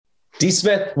D.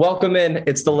 Smith, welcome in.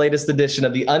 It's the latest edition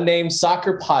of the Unnamed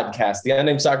Soccer Podcast. The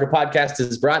Unnamed Soccer Podcast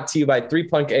is brought to you by Three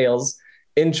Punk Ales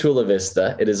in Chula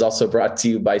Vista. It is also brought to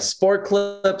you by Sport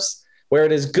Clips, where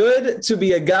it is good to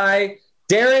be a guy.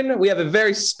 Darren, we have a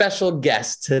very special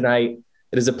guest tonight.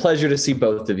 It is a pleasure to see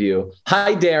both of you.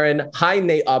 Hi, Darren. Hi,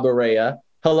 Nate Abaurrea.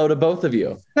 Hello to both of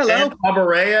you. Hello. And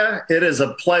Abaurrea, it is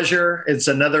a pleasure. It's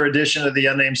another edition of the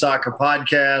Unnamed Soccer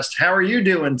Podcast. How are you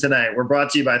doing tonight? We're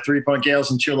brought to you by Three Punk Ales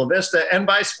in Chula Vista and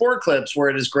by Sport Clips, where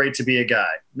it is great to be a guy.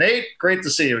 Nate, great to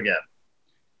see you again.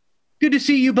 Good to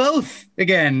see you both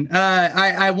again.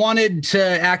 I wanted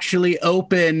to actually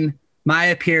open my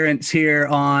appearance here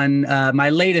on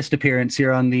my latest appearance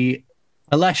here on the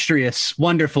illustrious,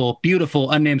 wonderful,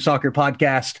 beautiful Unnamed Soccer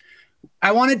Podcast.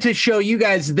 I wanted to show you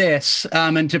guys this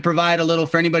and to provide a little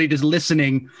for anybody just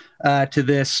listening to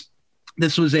this.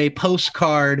 This was a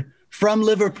postcard from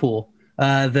Liverpool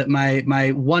that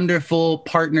my wonderful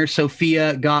partner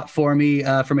Sophia got for me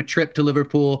from a trip to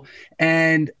Liverpool.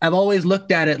 And I've always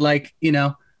looked at it like, you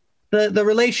know, the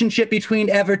relationship between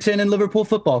Everton and Liverpool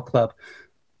Football Club.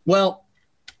 Well,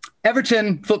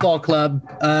 Everton Football Club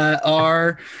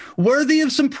are worthy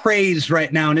of some praise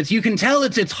right now. And as you can tell,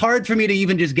 it's hard for me to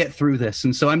even just get through this.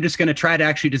 And so I'm just going to try to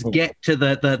actually just get to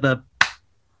the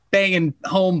banging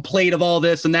home plate of all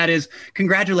this. And that is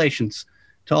congratulations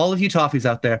to all of you Toffees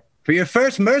out there for your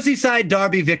first Merseyside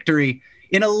derby victory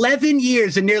in 11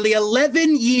 years, in nearly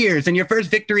 11 years, and your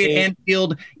first victory at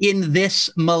Anfield in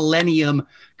this millennium.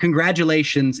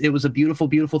 Congratulations. It was a beautiful,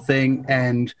 beautiful thing.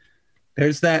 And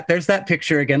there's that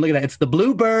picture again. Look at that. It's the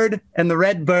blue bird and the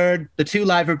red bird, the two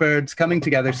liver birds coming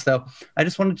together. So I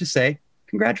just wanted to say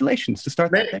congratulations to start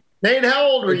that thing. Nate, how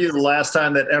old were you the last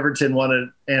time that Everton won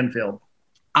at Anfield?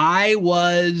 I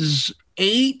was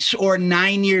 8 or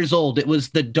 9 years old. It was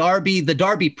the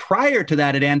derby prior to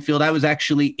that at Anfield. I was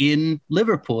actually in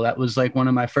Liverpool. That was like one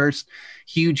of my first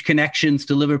huge connections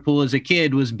to Liverpool as a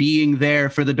kid, was being there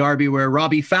for the derby where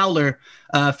Robbie Fowler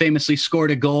famously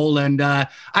scored a goal. And I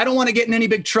don't want to get in any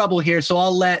big trouble here, so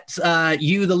I'll let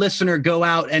you, the listener, go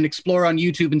out and explore on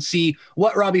YouTube and see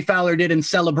what Robbie Fowler did in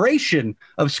celebration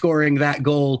of scoring that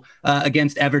goal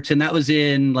against Everton. That was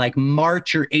in like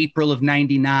March or April of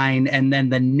 99. And then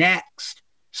the next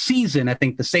season, I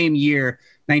think the same year,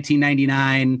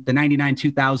 1999, the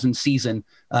 99-2000 season,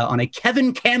 on a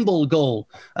Kevin Campbell goal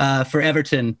for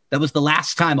Everton. That was the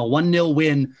last time, a 1-0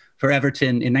 win for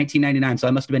Everton in 1999. So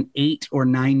I must have been 8 or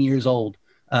 9 years old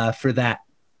for that.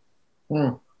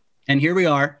 And here we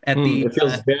are at the... It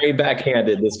feels very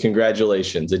backhanded, this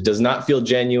congratulations. It does not feel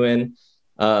genuine.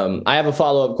 I have a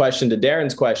follow-up question to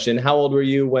Darren's question. How old were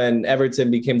you when Everton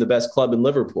became the best club in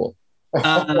Liverpool?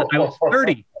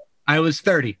 I was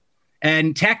 30.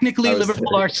 And technically,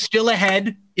 Liverpool are still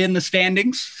ahead in the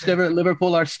standings.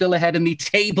 Liverpool are still ahead in the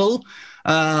table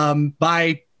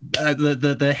by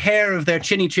the hair of their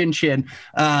chinny chin chin.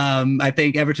 I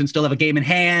think Everton still have a game in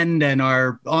hand and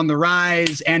are on the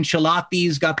rise.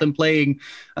 Ancelotti's got them playing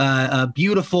a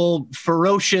beautiful,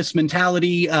 ferocious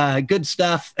mentality. Good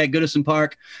stuff at Goodison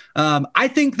Park. I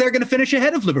think they're going to finish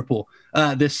ahead of Liverpool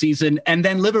this season. And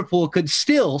then Liverpool could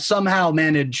still somehow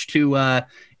manage to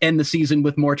end the season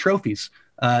with more trophies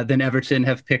than Everton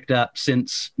have picked up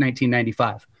since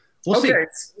 1995. We'll see.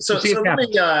 So let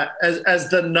me, as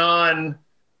the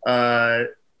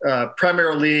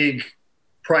Premier League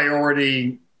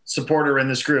priority supporter in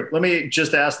this group, let me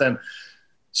just ask them.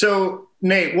 So,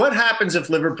 Nate, what happens if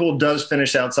Liverpool does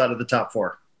finish outside of the top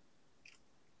 4?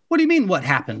 What do you mean? What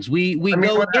happens? What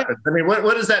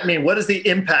does that mean? What is the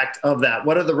impact of that?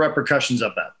 What are the repercussions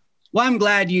of that? Well, I'm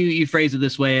glad you phrase it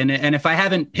this way. And if I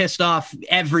haven't pissed off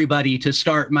everybody to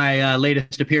start my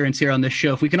latest appearance here on this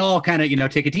show, if we can all kind of,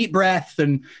 take a deep breath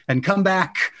and come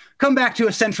back to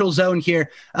a central zone here.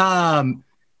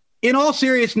 In all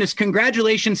seriousness,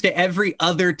 congratulations to every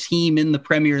other team in the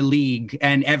Premier League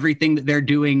and everything that they're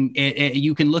doing.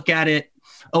 You can look at it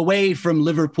away from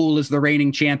Liverpool as the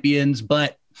reigning champions,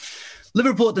 but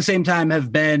Liverpool at the same time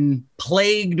have been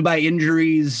plagued by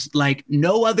injuries like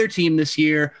no other team this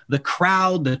year. The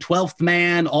crowd, the 12th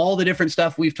man, all the different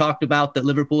stuff we've talked about that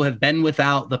Liverpool have been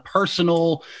without, the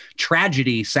personal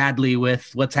tragedy, sadly, with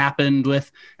what's happened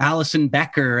with Alisson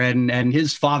Becker and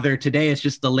his father today is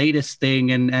just the latest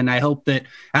thing. And I hope that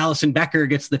Alisson Becker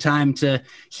gets the time to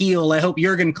heal. I hope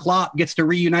Jurgen Klopp gets to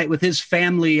reunite with his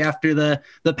family after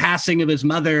the passing of his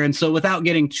mother. And so without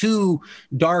getting too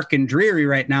dark and dreary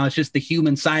right now, it's just the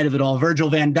human side of it all. Virgil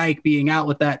van Dijk being out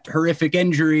with that horrific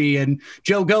injury and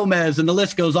Joe Gomez, and the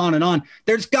list goes on and on.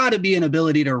 There's got to be an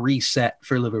ability to reset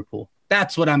for Liverpool.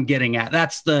 That's what I'm getting at.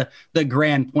 That's the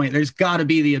grand point. There's got to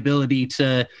be the ability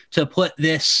to put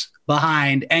this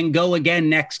behind and go again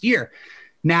next year.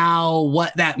 Now,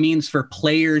 what that means for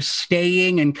players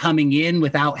staying and coming in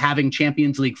without having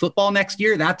Champions League football next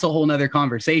year, that's a whole nother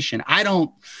conversation. I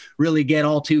don't really get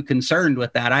all too concerned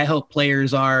with that. I hope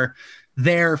players are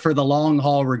there for the long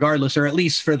haul regardless, or at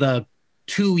least for the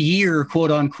 2-year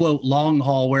quote unquote long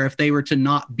haul, where if they were to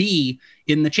not be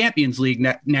in the Champions League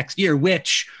next year,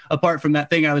 which apart from that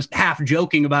thing I was half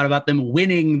joking about them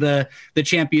winning the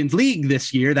Champions League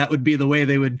this year, that would be the way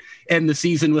they would end the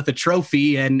season, with a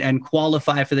trophy and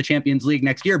qualify for the Champions League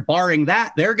next year. Barring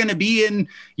that, they're going to be in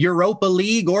Europa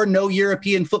League or no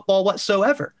European football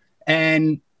whatsoever.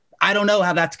 And I don't know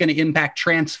how that's going to impact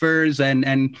transfers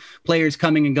and players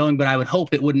coming and going, but I would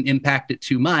hope it wouldn't impact it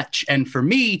too much. And for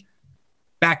me,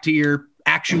 back to your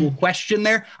actual question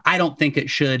there, I don't think it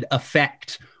should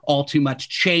affect all too much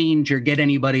change or get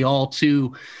anybody all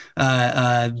too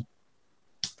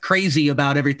crazy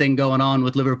about everything going on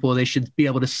with Liverpool. They should be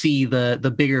able to see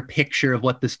the bigger picture of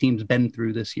what this team's been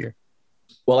through this year.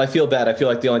 Well, I feel bad. I feel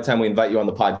like the only time we invite you on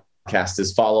the podcast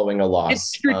is following a loss. It's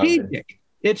strategic.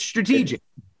 It's strategic.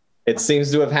 It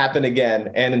seems to have happened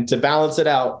again. And to balance it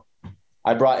out,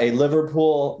 I brought a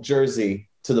Liverpool jersey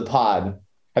to the pod.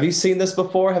 Have you seen this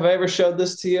before? Have I ever showed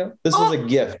this to you? This was a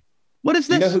gift. What is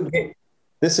this? You know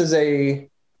this is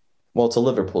it's a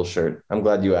Liverpool shirt. I'm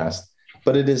glad you asked.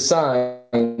 But it is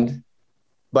signed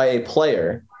by a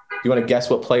player. You want to guess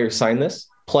what player signed this?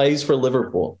 Plays for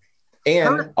Liverpool.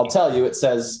 And I'll tell you, it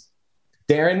says,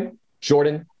 Darren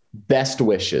Jordan, best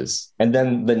wishes. And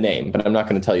then the name, but I'm not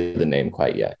going to tell you the name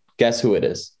quite yet. Guess who it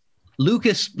is?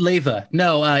 Lucas Leiva.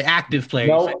 No, active player.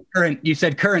 No. You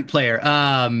said current player.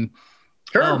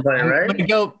 Current player, right?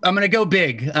 I'm gonna go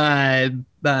big.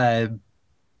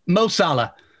 Mo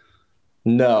Salah.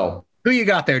 No. Who you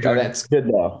got there, Jordan? That's good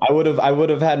though. I would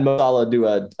have had Mo Salah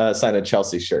do sign a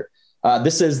Chelsea shirt.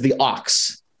 This is the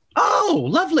Ox. Oh,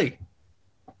 lovely.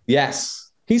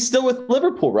 Yes, he's still with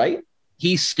Liverpool, right?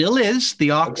 He still is.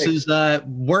 The Ox is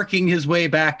working his way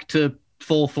back to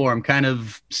full form, kind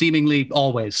of seemingly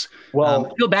always. Well,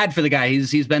 I feel bad for the guy.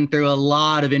 He's been through a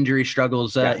lot of injury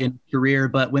struggles in career,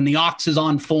 but when the Ox is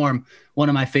on form, one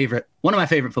of my favorite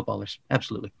footballers.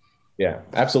 Absolutely. Yeah,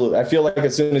 absolutely. I feel like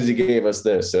as soon as he gave us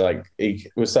this, he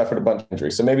was suffered a bunch of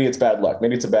injuries. So maybe it's bad luck.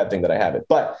 Maybe it's a bad thing that I have it,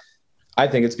 but I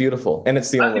think it's beautiful. And it's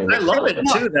the only. I love it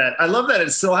too. I love that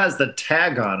it still has the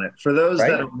tag on it. For those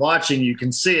that are watching, you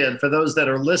can see it. For those that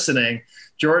are listening,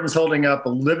 Jordan's holding up a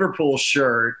Liverpool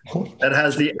shirt that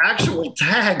has the actual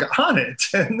tag on it.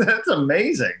 And that's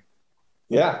amazing.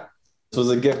 Yeah. This was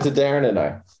a gift to Darren and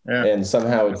I. Yeah. And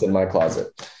somehow it's in my closet.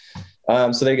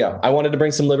 So there you go. I wanted to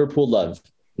bring some Liverpool love.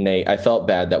 Nate, I felt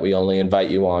bad that we only invite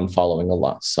you on following a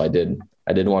loss. So I did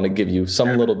want to give you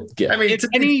some little gift. I mean, to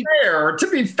be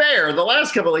fair, the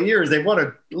last couple of years they've won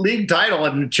a league title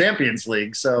and the Champions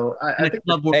League. So I think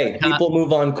people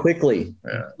move on quickly.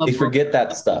 Yeah. They forget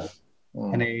that stuff.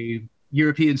 And a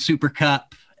European Super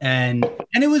Cup. And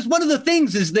it was one of the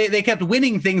things is they kept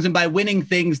winning things, and by winning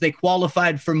things, they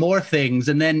qualified for more things,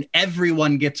 and then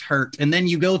everyone gets hurt. And then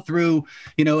you go through,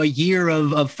 a year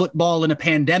of football and a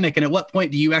pandemic. And at what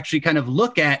point do you actually kind of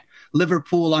look at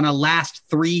Liverpool on a last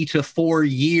 3 to 4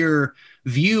 year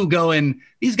view going,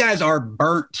 these guys are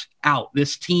burnt out.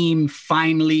 This team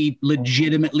finally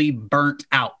legitimately burnt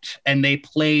out, and they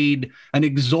played an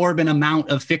exorbitant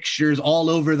amount of fixtures all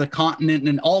over the continent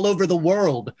and all over the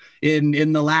world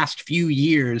in the last few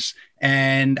years.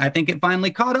 And I think it finally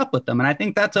caught up with them. And I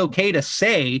think that's okay to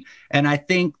say. And I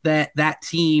think that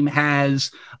team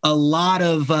has a lot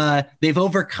of, they've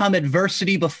overcome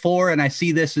adversity before. And I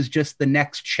see this as just the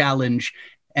next challenge.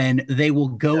 And they will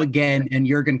go again, and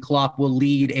Jurgen Klopp will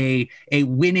lead a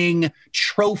winning,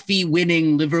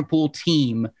 trophy-winning Liverpool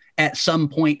team at some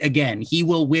point again. He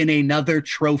will win another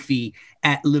trophy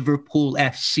at Liverpool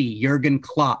FC. Jurgen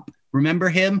Klopp. Remember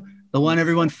him? The one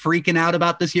everyone freaking out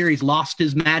about this year? He's lost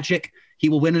his magic. He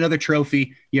will win another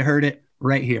trophy. You heard it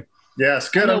right here. Yes,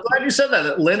 good. I'm glad you said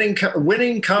that.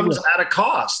 Winning comes at a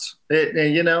cost.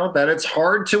 That it's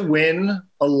hard to win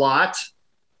a lot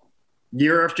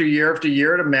year after year after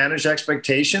year to manage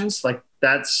expectations. Like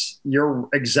you're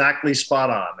exactly spot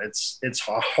on. It's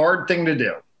a hard thing to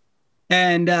do.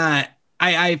 And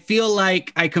I feel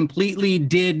like I completely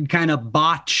did kind of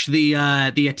botch the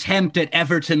attempt at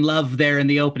Everton love there in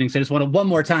the opening. So I just want to one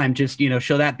more time, just,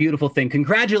 show that beautiful thing.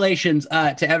 Congratulations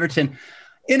to Everton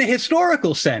in a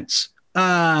historical sense.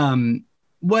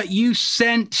 What you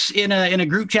sent in a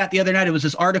group chat the other night, it was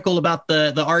this article about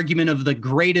the argument of the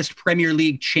greatest Premier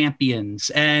League champions.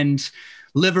 And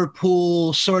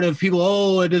Liverpool sort of people,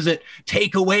 oh, does it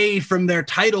take away from their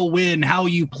title win how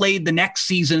you played the next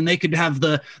season? They could have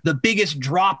the biggest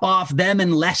drop off. Them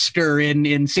and Leicester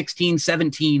in 16,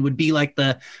 17 would be like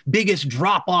the biggest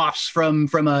drop offs from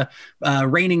a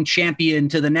reigning champion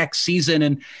to the next season.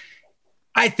 And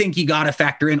I think you got to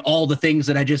factor in all the things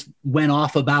that I just went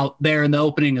off about there in the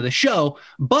opening of the show.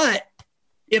 But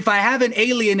if I haven't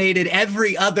alienated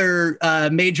every other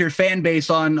major fan base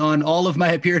on all of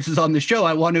my appearances on the show,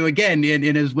 I want to, again,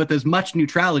 with as much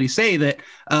neutrality, say that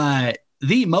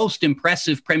the most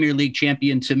impressive Premier League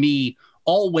champion to me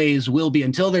always will be,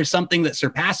 until there's something that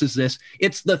surpasses this,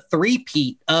 it's the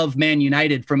three-peat of Man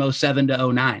United from 07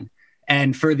 to 09.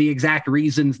 And for the exact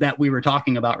reasons that we were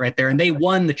talking about right there. And they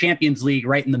won the Champions League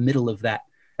right in the middle of that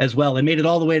as well, and made it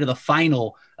all the way to the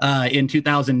final in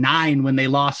 2009 when they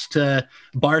lost to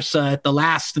Barca at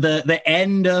the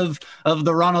end of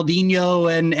the Ronaldinho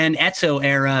and Eto'o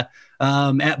era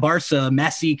at Barca.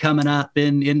 Messi coming up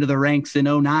into the ranks in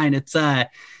 09.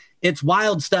 It's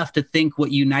wild stuff to think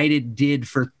what United did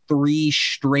for 3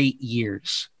 straight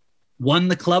years. Won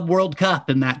the Club World Cup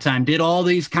in that time, did all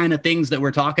these kind of things that we're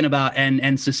talking about,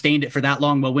 and sustained it for that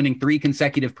long while winning 3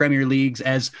 consecutive Premier Leagues,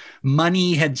 as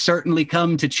money had certainly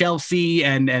come to Chelsea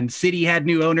and City had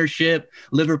new ownership.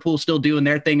 Liverpool still doing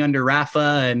their thing under Rafa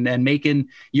and making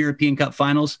European Cup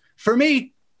finals. For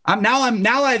me,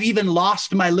 I've even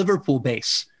lost my Liverpool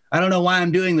base. I don't know why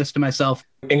I'm doing this to myself.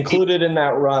 Included in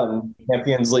that run,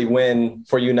 Champions League win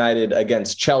for United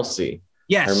against Chelsea.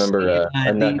 Yes. I remember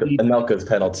Anelka's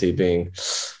penalty being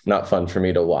not fun for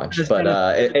me to watch. But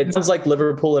it sounds like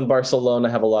Liverpool and Barcelona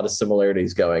have a lot of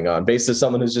similarities going on. Based on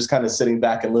someone who's just kind of sitting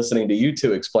back and listening to you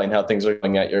two explain how things are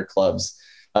going at your clubs,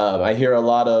 I hear a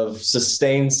lot of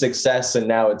sustained success, and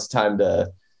now it's time to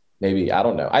maybe, I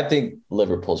don't know. I think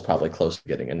Liverpool's probably close to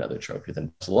getting another trophy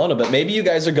than Barcelona, but maybe you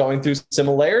guys are going through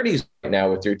similarities right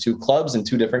now with your 2 clubs in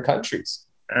 2 different countries.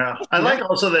 Yeah. I like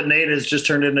also that Nate has just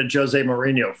turned into Jose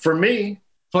Mourinho. For me,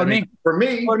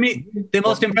 the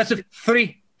most impressive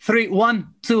 3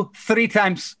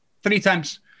 times. It's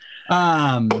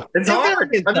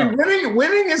hard. I mean,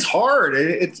 winning is hard.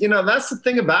 It's that's the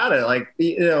thing about it. Like,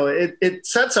 it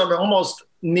sets an almost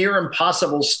near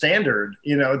impossible standard.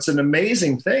 It's an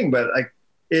amazing thing, but like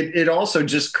it also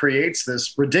just creates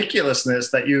this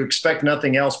ridiculousness that you expect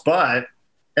nothing else but.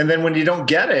 And then when you don't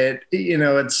get it,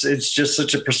 it's just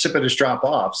such a precipitous drop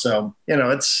off. So,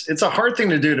 it's a hard thing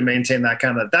to do to maintain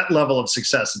that level of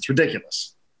success. It's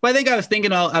ridiculous. Well, I think I was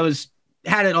thinking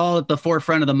had it all at the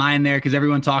forefront of the mind there, because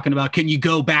everyone talking about, can you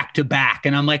go back to back?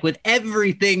 And I'm like, with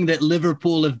everything that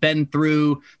Liverpool have been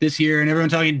through this year, and everyone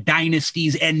talking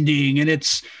dynasties ending, and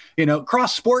it's,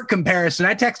 cross sport comparison.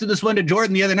 I texted this one to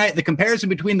Jordan the other night, the comparison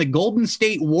between the Golden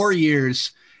State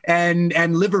Warriors and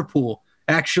Liverpool.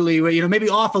 Actually, maybe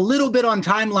off a little bit on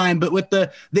timeline, but with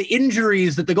the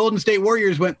injuries that the Golden State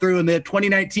Warriors went through in the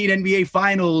 2019 NBA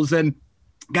Finals, and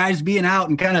guys being out,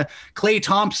 and kind of Klay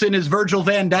Thompson as Virgil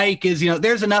van Dijk is,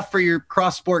 there's enough for your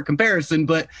cross-sport comparison.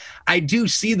 But I do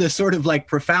see the sort of like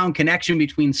profound connection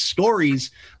between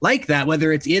stories like that,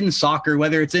 whether it's in soccer,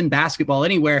 whether it's in basketball,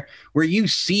 anywhere where you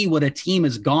see what a team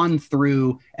has gone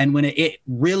through, and when it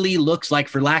really looks like,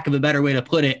 for lack of a better way to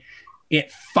put it, it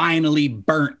finally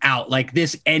burnt out. Like,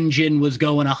 this engine was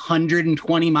going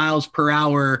 120 miles per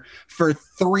hour for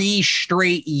 3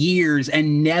 straight years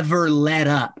and never let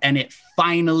up. And it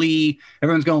finally,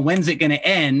 everyone's going, when's it going to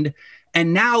end?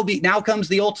 And now comes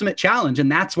the ultimate challenge.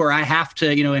 And that's where I have to,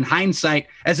 in hindsight,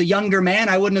 as a younger man,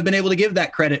 I wouldn't have been able to give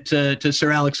that credit to Sir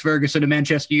Alex Ferguson of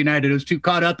Manchester United. I was too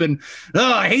caught up in,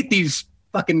 I hate these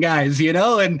fucking guys,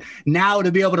 and now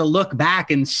to be able to look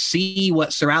back and see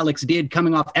what Sir Alex did,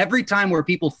 coming off every time where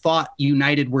people thought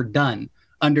United were done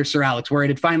under Sir Alex, where it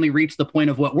had finally reached the point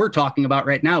of what we're talking about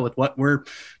right now with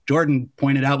Jordan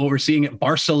pointed out, what we're seeing at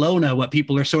Barcelona, what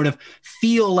people are sort of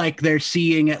feel like they're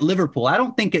seeing at Liverpool. I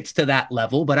don't think it's to that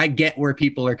level, but I get where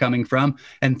people are coming from,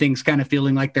 and things kind of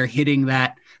feeling like they're hitting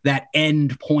that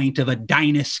end point of a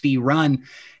dynasty run.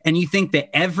 And you think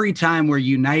that every time where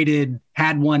United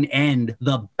had one end,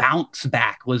 the bounce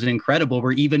back was incredible,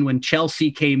 where even when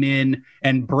Chelsea came in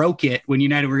and broke it, when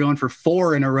United were going for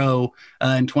 4 in a row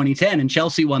in 2010 and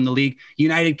Chelsea won the league,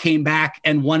 United came back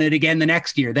and won it again the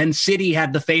next year. Then City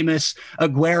had the famous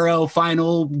Aguero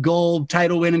final goal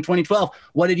title win in 2012.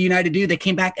 What did United do? They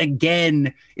came back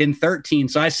again in 13.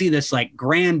 So I see this like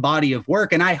grand body of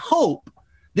work. And I hope,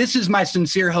 this is my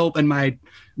sincere hope and my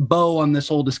bow on this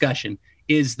whole discussion,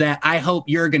 is that I hope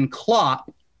Jurgen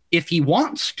Klopp, if he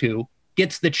wants to,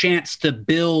 gets the chance to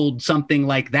build something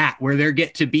like that, where there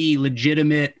get to be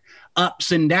legitimate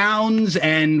ups and downs,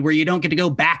 and where you don't get to go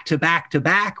back to back to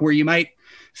back, where you might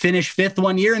finish fifth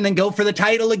one year and then go for the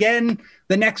title again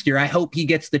the next year. I hope he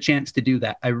gets the chance to do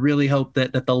that. I really hope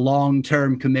that the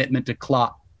long-term commitment to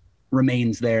Klopp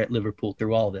remains there at Liverpool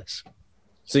through all this.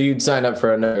 So you'd sign up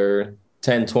for another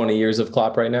 10, 20 years of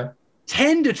Klopp right now?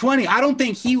 10 to 20. I don't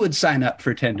think he would sign up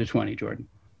for 10 to 20, Jordan.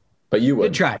 But you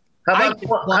would. Good try. How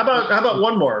about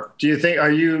one more? Do you think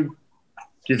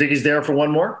he's there for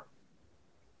one more?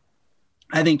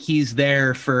 I think he's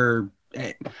there for,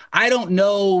 I don't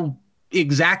know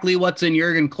exactly what's in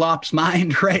Jurgen Klopp's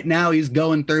mind right now. He's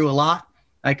going through a lot.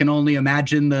 I can only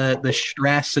imagine the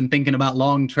stress and thinking about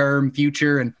long-term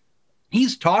future. And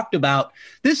he's talked about,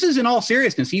 this is in all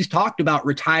seriousness, he's talked about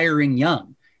retiring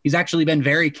young. He's actually been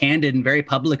very candid and very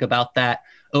public about that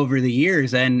over the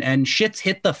years. And shit's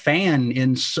hit the fan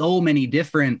in so many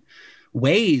different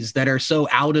ways that are so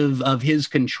out of his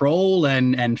control,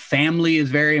 and family is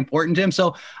very important to him.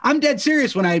 So I'm dead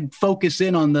serious when I focus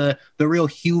in on the real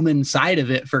human side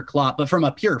of it for Klopp. But from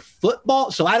a pure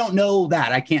football, so I don't know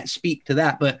that. I can't speak to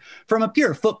that. But from a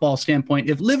pure football standpoint,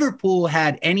 if Liverpool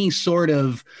had any sort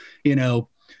of,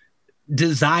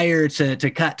 desire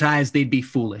to cut ties, they'd be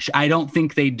foolish. I don't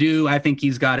think they do. I think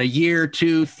he's got a year,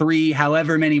 2, 3,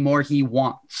 however many more he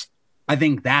wants. I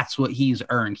think that's what he's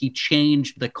earned. He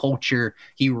changed the culture.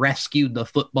 He rescued the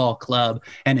football club.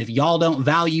 And if y'all don't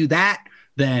value that,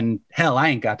 then hell, I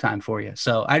ain't got time for you.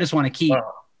 So I just want to keep,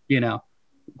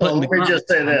 Well, let me just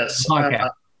say this.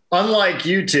 Unlike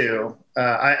you two,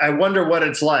 I wonder what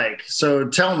it's like. So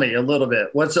tell me a little bit.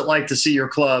 What's it like to see your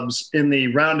clubs in the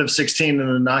round of 16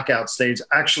 in the knockout stage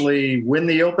actually win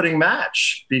the opening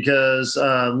match? Because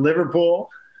Liverpool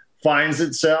finds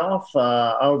itself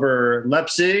over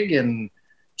Leipzig and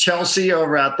Chelsea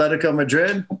over Atletico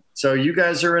Madrid. So you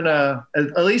guys are in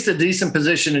at least a decent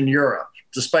position in Europe,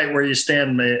 despite where you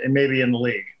stand maybe in the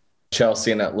league.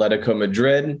 Chelsea and Atletico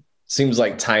Madrid. Seems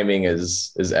like timing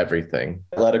is everything.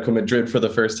 Atletico Madrid for the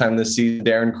first time this season.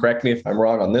 Darren, correct me if I'm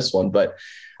wrong on this one, but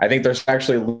I think there's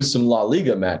actually lose some La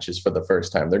Liga matches for the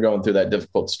first time. They're going through that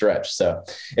difficult stretch. So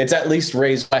it's at least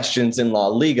raised questions in La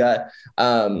Liga.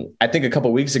 I think a couple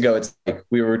of weeks ago, it's like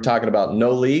we were talking about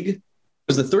no league.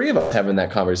 It was the three of us having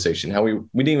that conversation, how we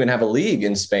didn't even have a league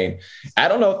in Spain. I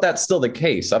don't know if that's still the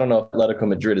case. I don't know if Atletico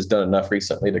Madrid has done enough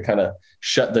recently to kind of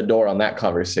shut the door on that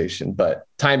conversation, but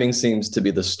timing seems to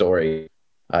be the story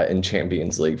in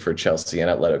Champions League for Chelsea and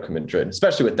Atletico Madrid,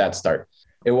 especially with that start.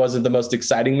 It wasn't the most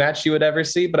exciting match you would ever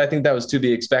see, but I think that was to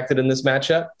be expected in this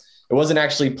matchup. It wasn't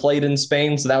actually played in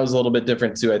Spain, so that was a little bit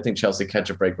different too. I think Chelsea catch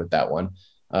a break with that one.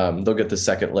 They'll get the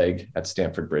second leg at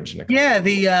Stamford Bridge.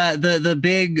 The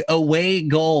big away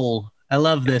goal. I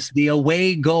love this. The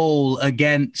away goal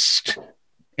against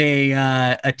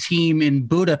a team in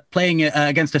playing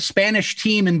against a Spanish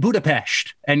team in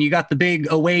Budapest, and you got the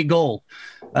big away goal.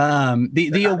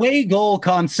 The away goal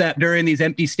concept during these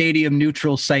empty stadium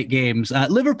neutral site games.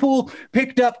 Liverpool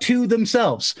picked up 2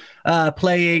 themselves,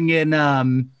 playing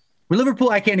in. Liverpool,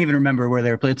 I can't even remember where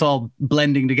they were playing. It's all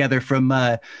blending together from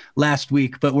last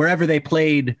week. But wherever they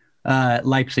played,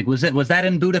 Leipzig, was that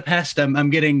in Budapest? I'm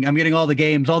getting all the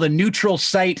games, all the neutral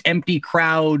site, empty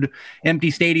crowd,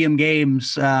 empty stadium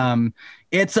games.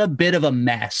 It's a bit of a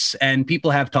mess, and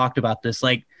people have talked about this.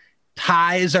 Like,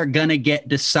 ties are gonna get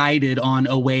decided on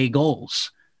away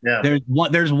goals. Yeah,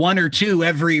 there's one or two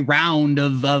every round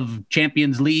of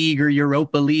Champions League or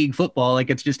Europa League football. Like,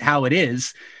 it's just how it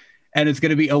is. And it's going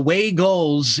to be away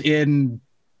goals in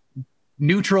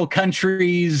neutral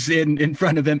countries in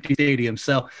front of empty stadiums.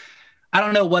 So I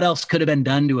don't know what else could have been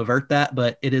done to avert that,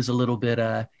 but it is a little bit,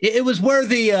 it was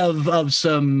worthy of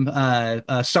some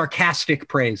sarcastic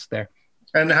praise there.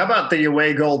 And how about the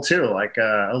away goal too? Like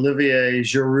Olivier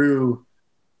Giroud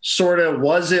sort of,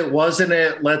 was it, wasn't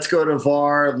it? Let's go to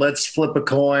VAR. Let's flip a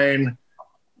coin.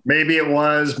 Maybe it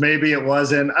was, maybe it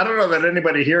wasn't. I don't know that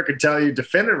anybody here could tell you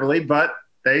definitively, but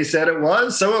they said it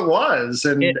was, so it was.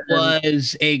 And it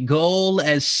was a goal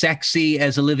as sexy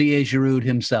as Olivier Giroud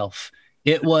himself.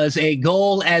 It was a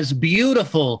goal as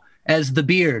beautiful as the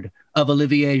beard of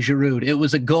Olivier Giroud. It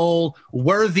was a goal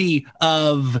worthy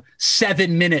of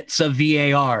 7 minutes of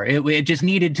VAR. It just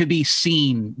needed to be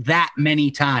seen that many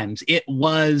times. It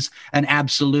was an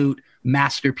absolute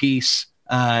masterpiece.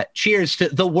 Cheers to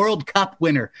the World Cup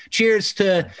winner. Cheers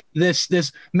to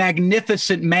this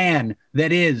magnificent man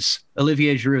that is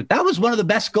Olivier Giroud. That was one of the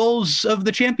best goals of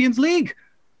the Champions League.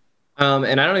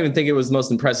 And I don't even think it was the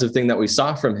most impressive thing that we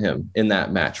saw from him in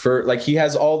that match. He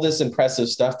has all this impressive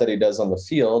stuff that he does on the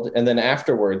field, and then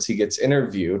afterwards he gets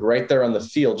interviewed right there on the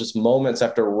field, just moments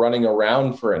after running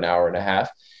around for an hour and a half.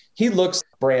 He looks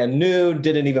brand new,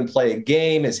 didn't even play a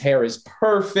game. His hair is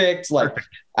perfect.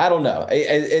 I don't know.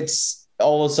 It's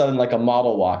all of a sudden, like a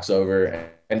model walks over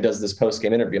and does this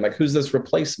post-game interview. I'm like, who's this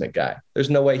replacement guy? There's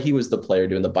no way he was the player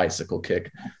doing the bicycle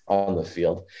kick on the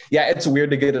field. Yeah, it's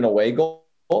weird to get an away goal,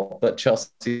 but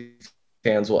Chelsea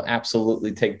fans will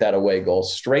absolutely take that away goal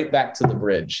straight back to the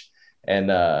bridge.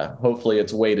 And hopefully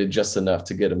it's weighted just enough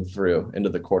to get him through into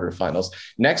the quarterfinals.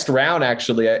 Next round,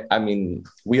 actually, I mean,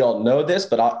 we all know this,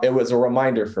 but it was a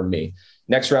reminder for me.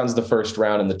 Next round's the first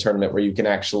round in the tournament where you can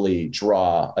actually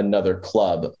draw another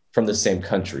club from the same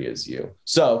country as you.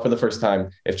 So for the first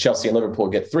time, if Chelsea and Liverpool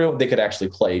get through, they could actually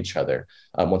play each other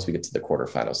once we get to the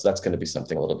quarterfinals. So that's going to be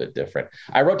something a little bit different.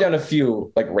 I wrote down a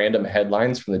few like random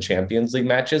headlines from the Champions League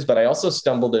matches, but I also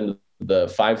stumbled into the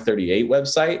 538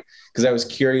 website because I was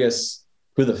curious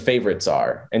who the favorites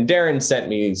are. And Darren sent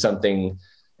me something,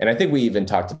 and I think we even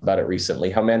talked about it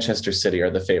recently, how Manchester City are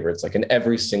the favorites like in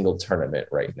every single tournament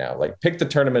right now. Like pick the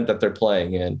tournament that they're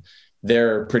playing in,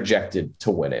 they're projected to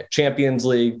win it. Champions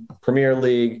League, Premier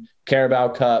League, Carabao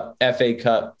Cup, FA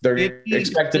Cup, they're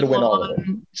expected to win all of it.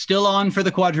 Still on for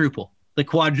the quadruple. The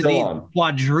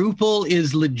quadruple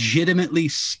is legitimately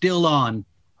still on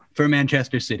for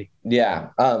Manchester City. Yeah.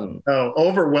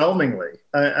 Overwhelmingly.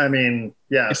 I mean,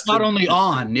 yeah. It's not only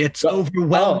on, it's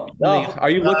overwhelmingly. Are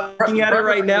you looking at it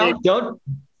right now? Don't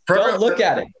look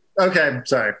at it. Okay,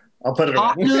 sorry. I'll put it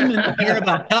on. Tottenham in the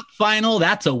Carabao Cup final,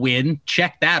 that's a win.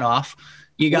 Check that off.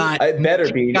 You got. It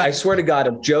better be. I swear to God,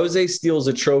 if Jose steals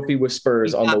a trophy with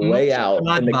Spurs on the way out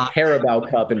in the Carabao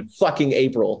Cup in fucking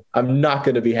April, I'm not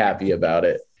going to be happy about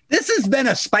it. This has been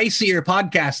a spicier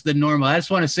podcast than normal. I just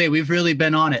want to say we've really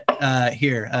been on it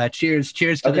here. Cheers to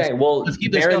this. Okay, well,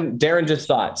 Darren just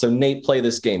thought. So Nate, play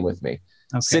this game with me.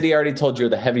 Okay. City already told you are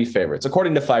the heavy favorites,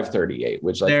 according to 538,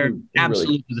 which they're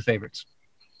absolutely the favorites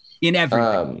in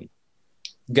everything.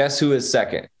 Guess who is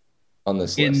second on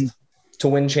this list to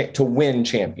win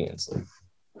Champions League?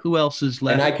 Who else is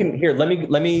left? And I can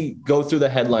let me go through the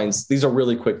headlines. These are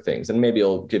really quick things, and maybe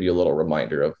it'll give you a little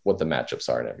reminder of what the matchups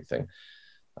are and everything.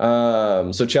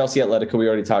 So Chelsea, Atletico, we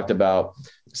already talked about.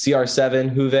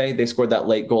 CR7, Juve, they scored that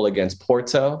late goal against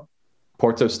Porto.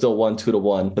 Porto still won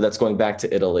 2-1, but that's going back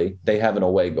to Italy. They have an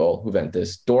away goal,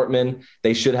 Juventus. Dortmund,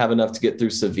 they should have enough to get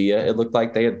through Sevilla. It looked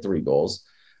like they had 3 goals.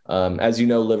 As you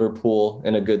know, Liverpool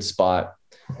in a good spot.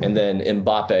 And then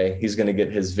Mbappe, he's going to get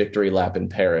his victory lap in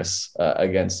Paris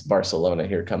against Barcelona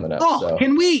here coming up.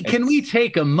 Can we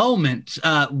take a moment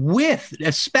with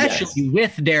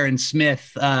Darren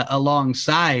Smith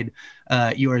alongside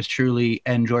yours truly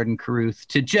and Jordan Carruth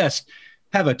to just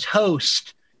have a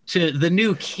toast to the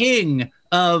new king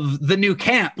of the new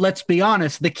camp. Let's be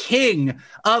honest, the king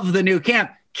of the new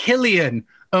camp, Kylian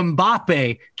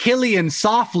Mbappe. Kylian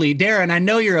softly, Darren, I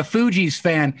know you're a Fugees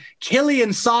fan.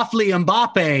 Kylian softly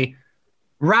Mbappe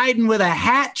riding with a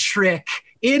hat trick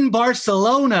in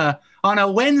Barcelona on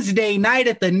a Wednesday night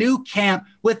at the new camp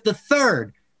with the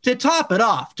third to top it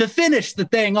off, to finish the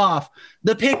thing off.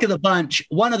 The pick of the bunch,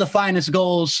 one of the finest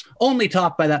goals, only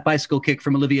topped by that bicycle kick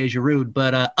from Olivier Giroud,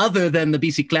 but other than the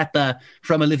bicicleta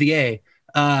from Olivier,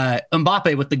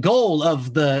 Mbappe with the goal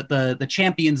of the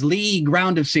Champions League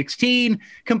round of 16,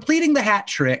 completing the hat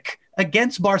trick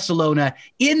against Barcelona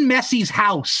in Messi's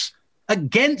house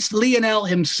against Lionel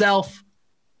himself.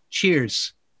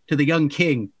 Cheers to the young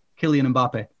king, Kylian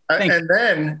Mbappe.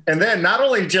 And then not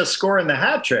only just scoring the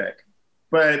hat trick,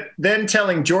 but then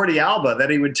telling Jordi Alba that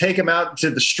he would take him out to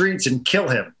the streets and kill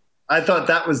him. I thought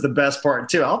that was the best part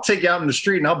too. I'll take you out in the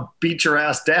street and I'll beat your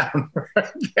ass down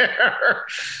right there.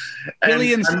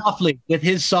 Kylian softly with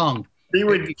his song. He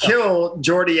would kill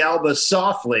Jordi Alba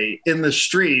softly in the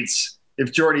streets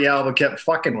if Jordi Alba kept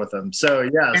fucking with him. So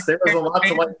yes, there was a lot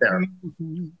to like there.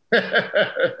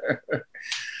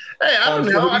 Hey, I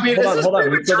don't know. I mean, is this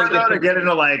premature to get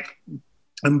into like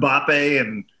Mbappe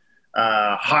and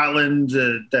Haaland,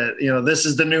 that this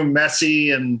is the new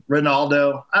Messi and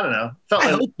Ronaldo? I don't know. Felt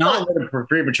a little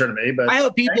premature to me, but I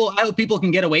hope people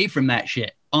can get away from that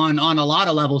shit on a lot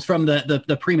of levels, from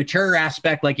the premature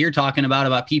aspect, like you're talking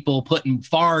about people putting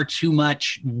far too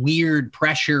much weird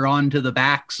pressure onto the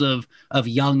backs of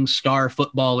young star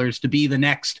footballers to be the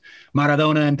next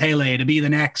Maradona and Pele, to be the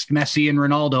next Messi and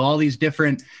Ronaldo, all these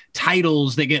different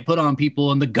titles that get put on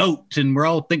people, and the GOAT, and we're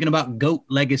all thinking about GOAT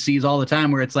legacies all the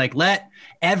time, where it's like, let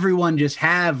everyone just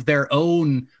have their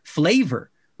own flavor.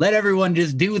 Let everyone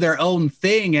just do their own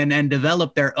thing and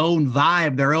develop their own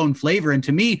vibe, their own flavor. And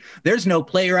to me, there's no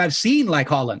player I've seen like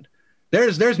Haaland.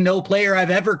 There's no player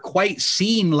I've ever quite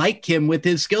seen like him with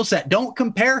his skill set. Don't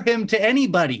compare him to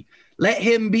anybody. Let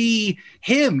him be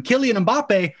him. Kylian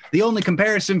Mbappe, the only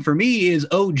comparison for me is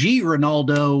OG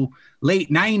Ronaldo, late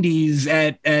 90s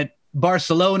at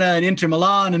Barcelona and Inter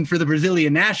Milan and for the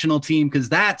Brazilian national team, because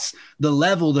that's the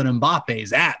level that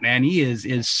Mbappe's at, man. He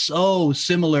is so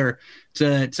similar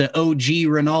to OG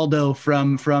Ronaldo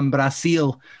from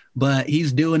Brazil, but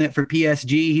he's doing it for PSG.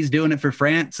 He's doing it for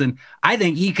France. And I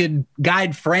think he could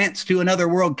guide France to another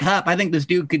World Cup. I think this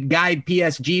dude could guide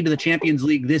PSG to the Champions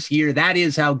League this year. That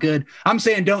is how good. I'm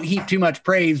saying don't heap too much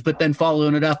praise, but then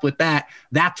following it up with that,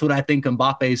 that's what I think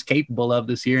Mbappe is capable of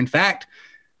this year. In fact,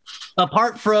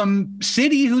 apart from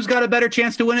City, who's got a better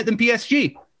chance to win it than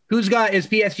PSG? Is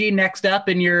PSG next up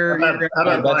in your?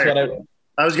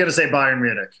 I was going to say Bayern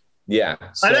Munich. Yeah.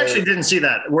 So, I actually didn't see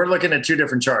that. We're looking at two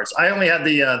different charts. I only had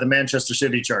the Manchester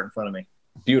City chart in front of me.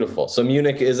 Beautiful. So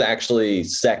Munich is actually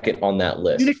second on that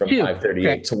list from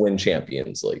 538 to win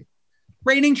Champions League.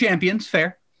 Reigning champions,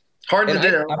 fair. Hard to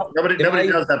do. Nobody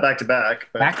does that back to back.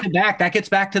 Back to back. That gets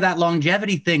back to that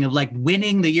longevity thing of like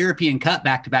winning the European Cup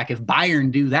back to back. If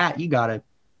Bayern do that, you got to.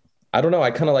 I don't know.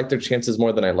 I kind of like their chances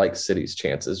more than I like City's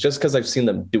chances, just because I've seen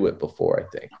them do it before,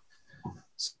 I think.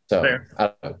 So I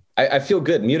don't know. I feel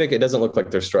good. Munich, it doesn't look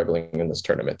like they're struggling in this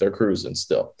tournament. They're cruising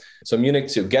still. So Munich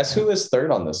too. Guess who is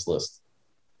third on this list?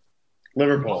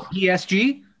 Liverpool.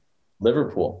 PSG?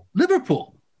 Liverpool. Does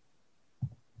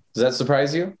that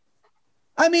surprise you?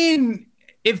 I mean,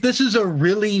 if this is a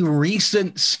really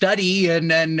recent study and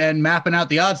mapping out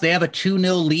the odds, they have a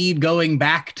 2-0 lead going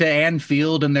back to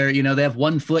Anfield, and they have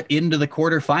 1 foot into the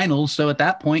quarterfinals. So at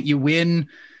that point, you win.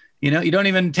 You don't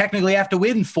even technically have to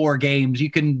win 4 games. You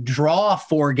can draw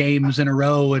 4 games in a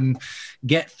row and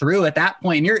get through at that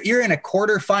point. And you're in a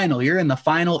quarterfinal. You're in the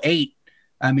final 8.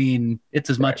 I mean, it's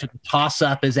as much a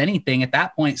toss-up as anything at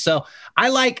that point. So I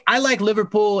like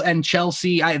Liverpool and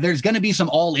Chelsea. There's going to be some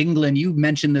All-England. You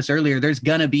mentioned this earlier. There's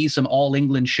going to be some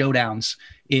All-England showdowns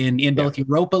in both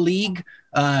Europa League.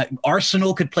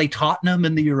 Arsenal could play Tottenham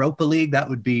in the Europa League. That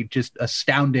would be just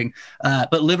astounding.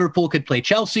 But Liverpool could play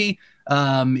Chelsea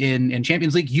in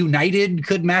Champions League. United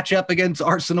could match up against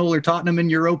Arsenal or Tottenham in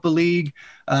Europa League.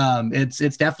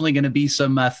 It's definitely going to be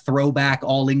some throwback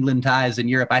All England ties in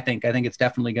Europe. I think it's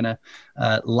definitely going to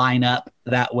line up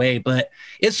that way. But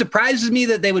it surprises me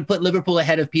that they would put Liverpool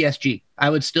ahead of PSG. I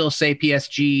would still say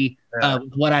PSG.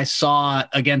 What I saw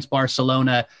against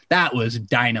Barcelona, that was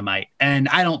dynamite. And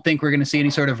I don't think we're going to see any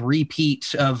sort of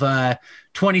repeat of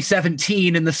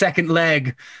 2017 in the second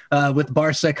leg with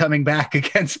Barca coming back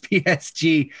against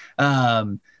PSG.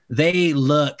 They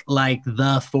look like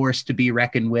the force to be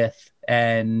reckoned with.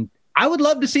 And I would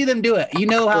love to see them do it. You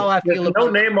know how I feel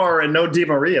about Neymar and no Di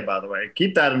Maria, by the way.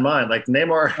 Keep that in mind. Like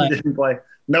Neymar didn't play.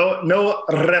 No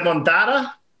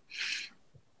remontada.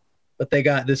 But they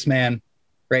got this man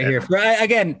right here.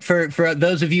 For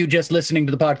those of you just listening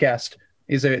to the podcast,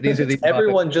 these are the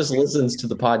everyone topics. Just listens to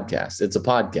the podcast. It's a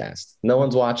podcast. No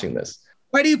one's watching this.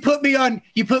 Why do you put me on?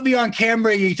 You put me on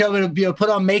camera. You tell me to put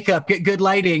on makeup, get good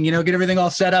lighting, get everything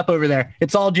all set up over there.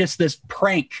 It's all just this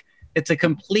prank. It's a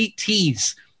complete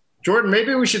tease. Jordan,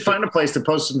 maybe we should find a place to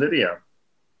post some video.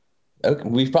 Okay,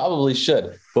 we probably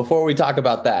should. Before we talk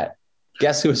about that,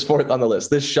 guess who is fourth on the list?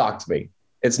 This shocked me.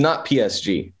 It's not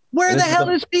PSG. Where the hell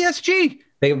is PSG?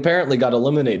 They apparently got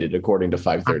eliminated according to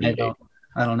 538.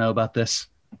 I don't know about this.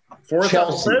 Fourth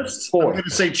on the list? I'm going to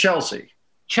say Chelsea.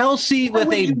 Chelsea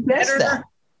with a better.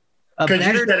 Because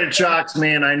you said it shocks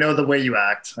me, and I know the way you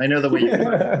act.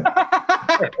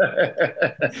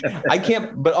 I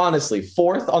can't, but honestly,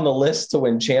 fourth on the list to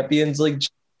win Champions League,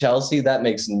 Chelsea, that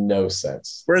makes no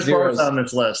sense. Where's Barca on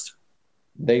this list?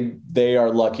 They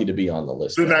are lucky to be on the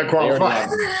list. Do not qualify.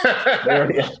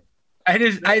 I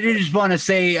just want to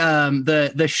say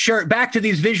the shirt, back to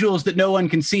these visuals that no one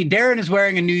can see. Darren is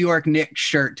wearing a New York Knicks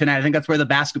shirt tonight. I think that's where the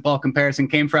basketball comparison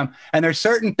came from. And there's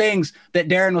certain things that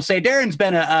Darren will say. Darren's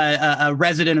been a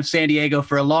resident of San Diego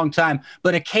for a long time,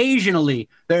 but occasionally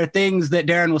there are things that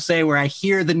Darren will say where I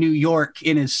hear the New York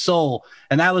in his soul.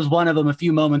 And that was one of them a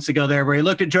few moments ago there, where he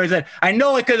looked at Joy and said, I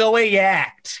know it because the way you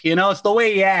act, it's the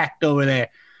way you act over there.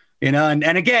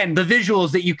 And again, the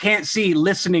visuals that you can't see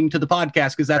listening to the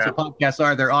podcast, because that's what podcasts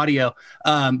are, they're audio.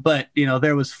 But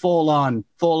there was full on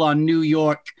New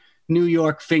York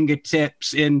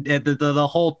fingertips in the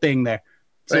whole thing there.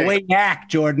 It's the way you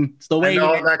act, Jordan. It's the way you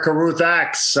act. That Caruth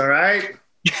acts, all right?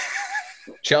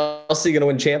 Chelsea going to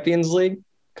win Champions League?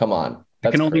 Come on. I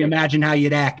can only imagine how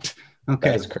you'd act. Okay.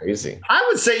 That's crazy. I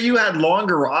would say you had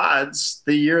longer odds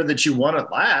the year that you won it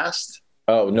last.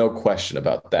 Oh, no question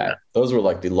about that. Yeah. Those were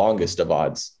like the longest of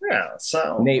odds. Yeah.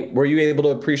 So, Nate, were you able to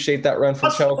appreciate that run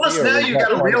from Chelsea? Plus, now you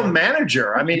got a real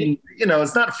manager. I mean,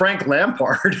 it's not Frank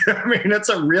Lampard. I mean, it's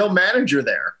a real manager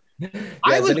there.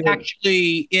 I was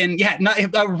actually not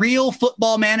a real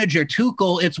football manager,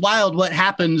 Tuchel. It's wild what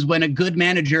happens when a good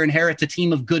manager inherits a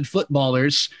team of good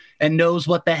footballers and knows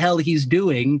what the hell he's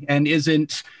doing and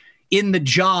isn't in the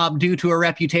job due to a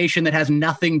reputation that has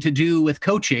nothing to do with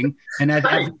coaching and has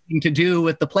everything to do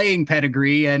with the playing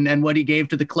pedigree and what he gave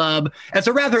to the club as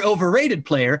a rather overrated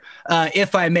player,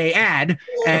 if I may add,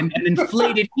 and an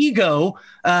inflated ego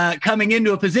coming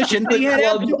into a position that he had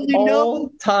absolutely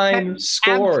no time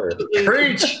score.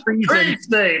 Preach,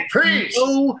 Nate, preach.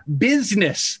 No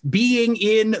business being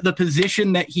in the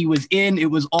position that he was in.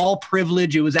 It was all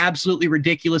privilege. It was absolutely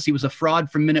ridiculous. He was a fraud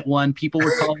from minute one. People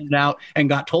were calling it out and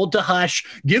got told to hush,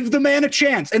 give the man a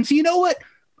chance. And so you know what?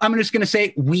 I'm just going to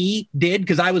say we did,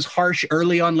 because I was harsh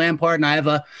early on Lampard, and I have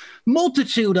a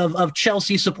multitude of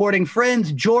Chelsea supporting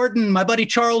friends. Jordan, my buddy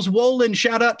Charles Wolin,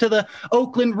 shout out to the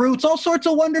Oakland Roots, all sorts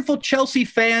of wonderful Chelsea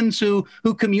fans who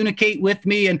communicate with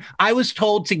me. And I was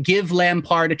told to give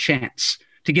Lampard a chance,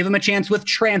 to give him a chance with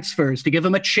transfers, to give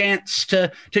him a chance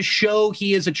to show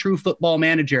he is a true football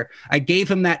manager. I gave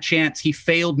him that chance. He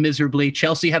failed miserably.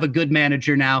 Chelsea have a good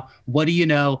manager now. What do you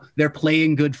know? They're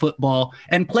playing good football.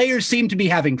 And players seem to be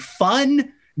having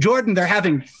fun. Jordan, they're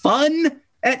having fun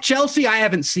at Chelsea. I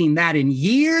haven't seen that in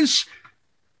years.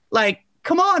 Like,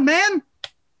 come on, man.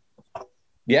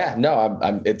 Yeah, no,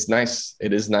 it's nice.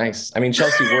 It is nice. I mean,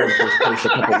 Chelsea were in first place a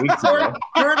couple of weeks ago.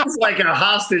 Jordan's like a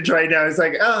hostage right now. He's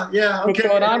like, oh, yeah, okay. What's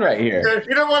going on right here?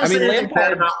 You don't want to say anything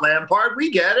bad about Lampard. We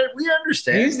get it. We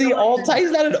understand. He's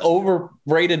he's not an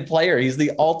overrated player. He's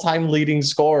the all-time leading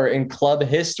scorer in club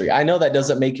history. I know that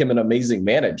doesn't make him an amazing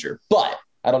manager, but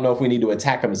I don't know if we need to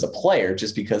attack him as a player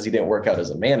just because he didn't work out as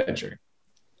a manager.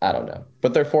 I don't know,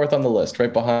 but they're fourth on the list,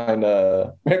 right behind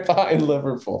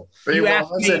Liverpool.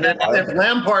 If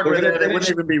Lampard were there, they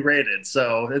wouldn't even be rated,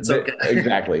 so it's okay.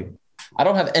 Exactly. I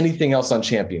don't have anything else on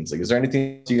Champions League. Is there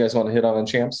anything you guys want to hit on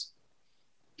champs?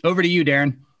 Over to you,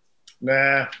 Darren.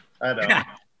 Nah, I don't.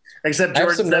 Except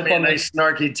Jordan sent me a nice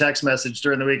snarky text message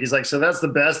during the week. He's like, "So that's the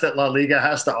best that La Liga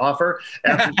has to offer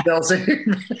after Chelsea."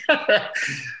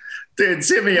 Dude,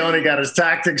 Simeone got his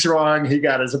tactics wrong. He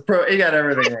got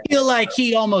everything wrong. I feel like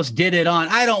he almost did it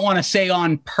I don't want to say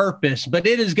on purpose, but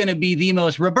it is going to be the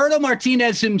most Roberto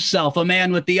Martinez himself, a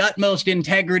man with the utmost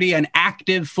integrity, an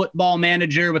active football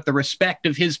manager with the respect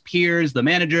of his peers, the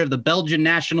manager of the Belgian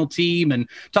national team, and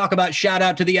talk about shout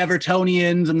out to the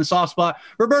Evertonians and the soft spot.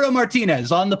 Roberto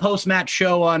Martinez on the post-match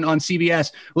show on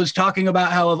CBS was talking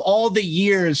about how of all the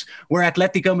years where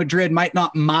Atletico Madrid might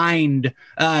not mind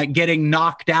getting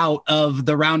knocked out of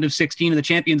the round of 16 of the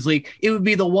Champions League, it would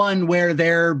be the one where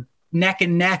they're neck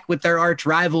and neck with their arch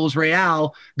rivals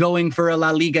Real going for a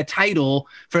La Liga title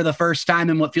for the first time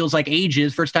in what feels like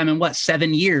ages, first time in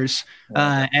 7 years.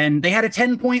 And they had a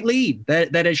 10-point lead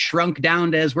that has shrunk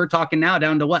down to, as we're talking now,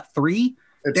 down to 3?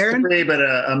 It's Darren? 3, but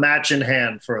a match in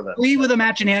hand for them. 3 with a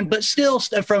match in hand, but still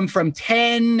from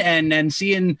 10 and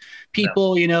seeing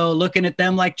people, looking at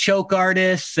them like choke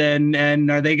artists and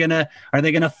are they gonna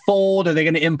fold? Are they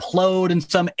gonna implode in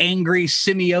some angry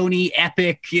Simeone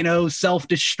epic,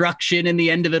 self-destruction in the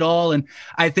end of it all? And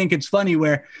I think it's funny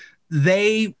where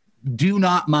they do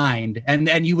not mind, and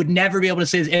you would never be able to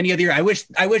say this any other year. I wish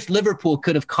Liverpool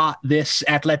could have caught this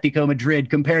Atletico Madrid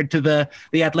compared to the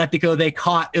Atletico they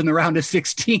caught in the round of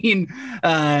 16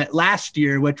 last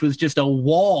year, which was just a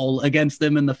wall against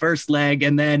them in the first leg,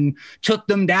 and then took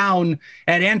them down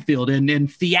at Anfield in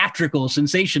theatrical,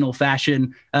 sensational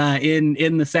fashion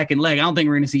in the second leg. I don't think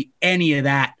we're going to see any of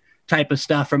that type of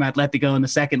stuff from Atletico in the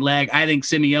second leg. I think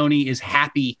Simeone is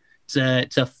happy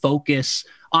to focus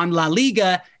on La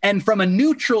Liga. And from a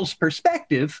neutral's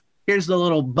perspective, here's the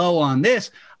little bow on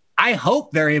this. I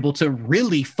hope they're able to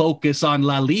really focus on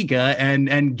La Liga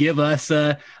and give us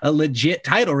a legit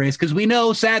title race, because we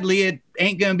know, sadly, it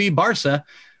ain't going to be Barca.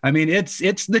 I mean, it's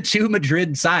the two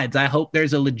Madrid sides. I hope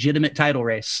there's a legitimate title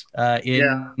race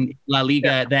in La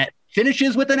Liga that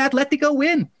finishes with an Atletico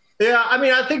win. Yeah, I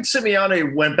mean, I think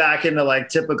Simeone went back into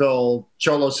typical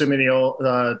Cholo Simeone,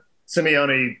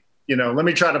 let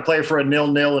me try to play for a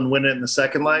 0-0 and win it in the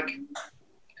second leg.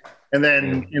 And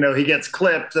then, he gets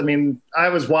clipped. I mean, I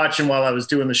was watching while I was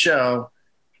doing the show,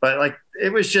 but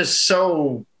it was just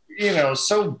so,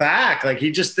 so back.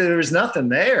 There was nothing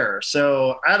there.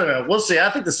 So I don't know. We'll see. I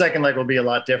think the second leg will be a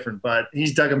lot different, but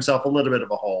he's dug himself a little bit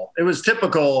of a hole. It was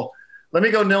typical. Let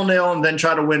me go 0-0 and then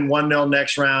try to win 1-0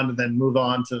 next round and then move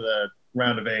on to the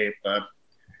round of 8. But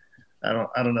I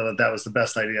don't know that was the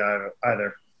best idea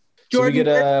either. Jordan,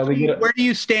 where do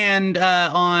you stand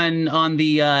on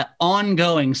the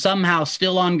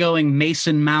still ongoing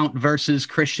Mason Mount versus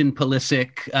Christian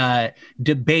Pulisic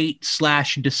debate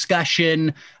 /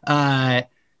 discussion? How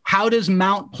how does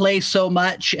Mount play so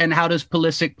much and how does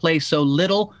Pulisic play so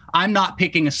little? I'm not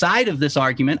picking a side of this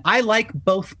argument. I like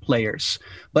both players,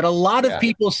 but a lot of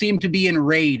people seem to be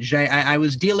enraged. I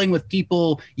was dealing with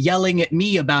people yelling at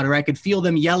me about it. I could feel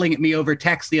them yelling at me over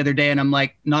text the other day, and I'm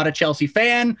like, not a Chelsea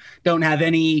fan, don't have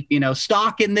any,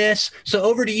 stock in this. So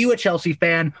over to you, a Chelsea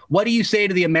fan. What do you say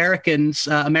to the American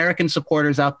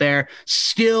supporters out there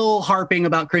still harping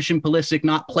about Christian Pulisic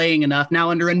not playing enough now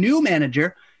under a new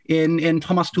manager in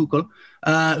Thomas Tuchel,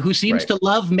 who seems to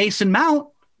love Mason Mount,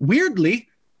 weirdly,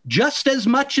 just as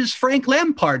much as Frank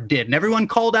Lampard did. And everyone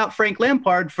called out Frank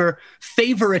Lampard for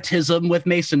favoritism with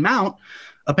Mason Mount.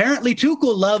 Apparently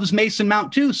Tuchel loves Mason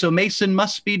Mount too, so Mason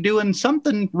must be doing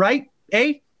something right,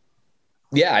 eh?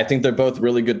 Yeah, I think they're both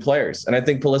really good players. And I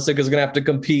think Pulisic is going to have to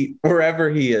compete wherever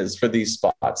he is for these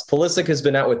spots. Pulisic has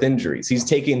been out with injuries. He's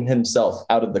taking himself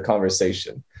out of the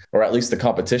conversation, or at least the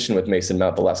competition with Mason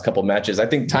Mount the last couple of matches. I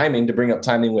think to bring up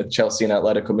timing with Chelsea and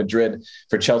Atletico Madrid,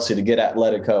 for Chelsea to get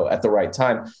Atletico at the right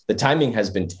time, the timing has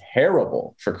been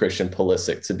terrible for Christian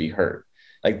Pulisic to be hurt.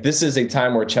 Like, this is a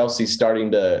time where Chelsea's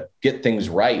starting to get things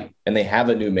right, and they have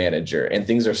a new manager, and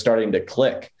things are starting to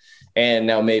click. And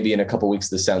now maybe in a couple of weeks,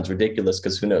 this sounds ridiculous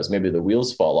because who knows, maybe the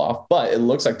wheels fall off, but it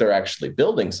looks like they're actually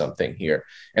building something here.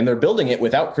 And they're building it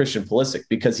without Christian Pulisic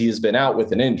because he has been out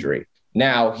with an injury.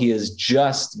 Now he has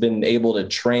just been able to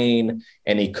train,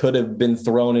 and he could have been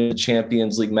thrown in a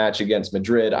Champions League match against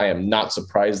Madrid. I am not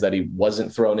surprised that he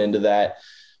wasn't thrown into that.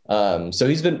 So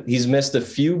he's missed a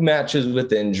few matches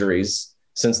with injuries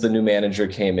since the new manager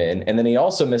came in. And then he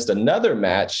also missed another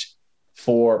match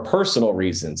for personal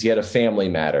reasons. He had a family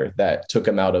matter that took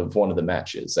him out of one of the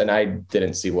matches, and I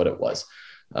didn't see what it was.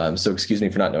 So excuse me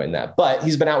for not knowing that, but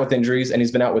he's been out with injuries and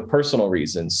he's been out with personal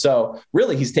reasons. So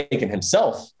really he's taken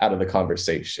himself out of the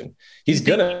conversation. He's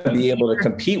going to be able to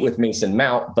compete with Mason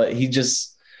Mount, but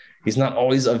he's not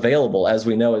always available, as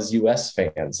we know as US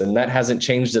fans. And that hasn't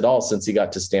changed at all since he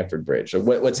got to Stamford Bridge.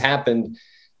 What's happened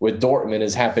with Dortmund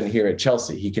has happened here at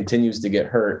Chelsea. He continues to get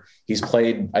hurt. He's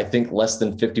played, I think, less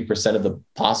than 50% of the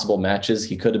possible matches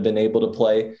he could have been able to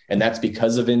play, and that's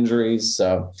because of injuries.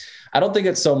 So I don't think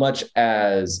it's so much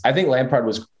as, I think Lampard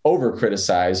was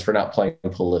over-criticized for not playing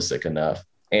Pulisic enough,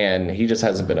 and he just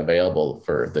hasn't been available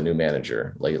for the new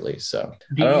manager lately. So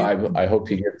I don't know. I hope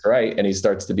he gets right and he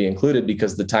starts to be included,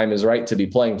 because the time is right to be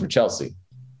playing for Chelsea.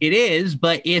 It is,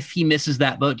 but if he misses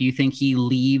that boat, do you think he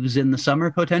leaves in the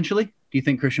summer potentially? Do you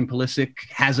think Christian Pulisic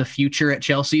has a future at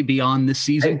Chelsea beyond this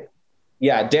season?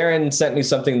 Yeah, Darren sent me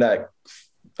something that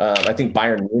I think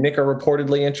Bayern Munich are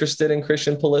reportedly interested in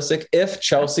Christian Pulisic. If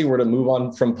Chelsea were to move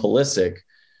on from Pulisic,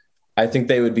 I think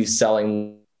they would be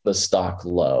selling the stock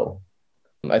low.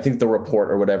 I think the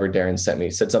report or whatever Darren sent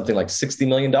me said something like $60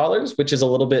 million, which is a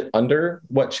little bit under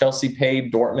what Chelsea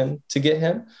paid Dortmund to get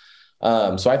him.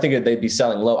 So I think they'd be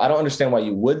selling low. I don't understand why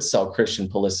you would sell Christian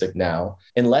Pulisic now,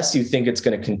 unless you think it's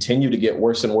going to continue to get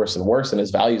worse and worse and worse, and his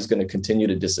value is going to continue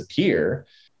to disappear.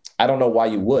 I don't know why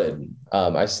you would.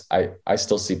 I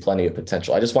still see plenty of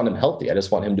potential. I just want him healthy. I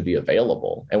just want him to be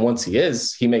available. And once he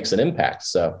is, he makes an impact.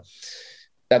 So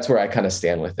that's where I kind of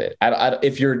stand with it.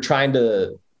 If you're trying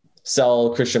to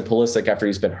sell Christian Pulisic after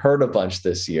he's been hurt a bunch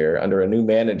this year under a new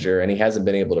manager and he hasn't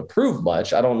been able to prove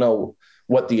much, I don't know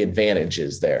what the advantage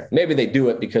is there. Maybe they do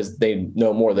it because they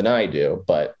know more than I do,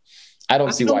 but I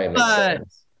don't see why it makes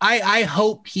sense. I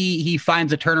hope he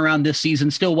finds a turnaround this season.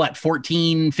 Still,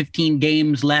 14, 15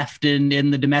 games left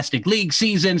in the domestic league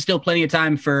season. Still plenty of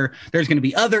time there's going to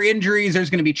be other injuries. There's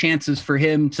going to be chances for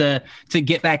him to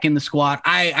get back in the squad.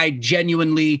 I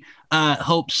genuinely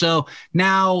hope so.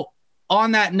 Now,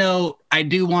 on that note, I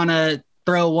do want to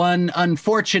throw one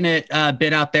unfortunate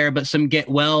bit out there, but some get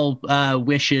well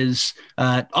wishes.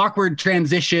 Awkward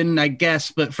transition, I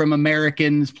guess, but from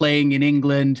Americans playing in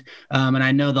England. And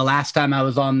I know the last time I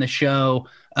was on the show,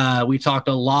 we talked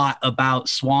a lot about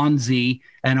Swansea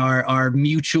and our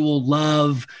mutual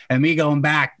love, and me going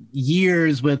back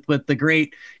years with the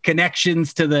great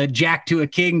connections to the Jack to a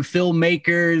King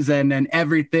filmmakers and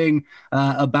everything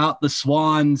about the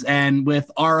Swans, and with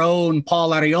our own Paul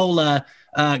Arriola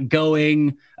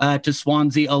going to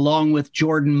Swansea along with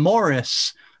Jordan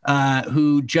Morris,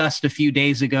 who just a few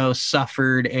days ago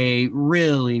suffered a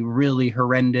really, really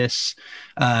horrendous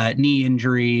knee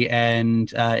injury.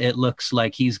 And it looks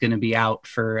like he's going to be out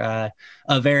for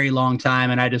a very long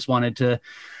time. And I just wanted to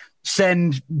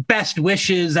send best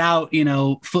wishes out,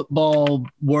 football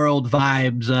world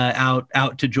vibes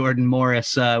out to Jordan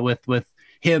Morris with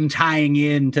him tying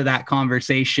into that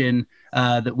conversation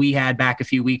that we had back a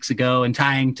few weeks ago, and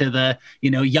tying to the,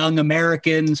 young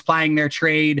Americans plying their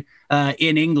trade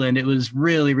in England. It was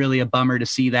really, really a bummer to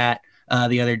see that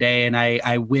the other day, and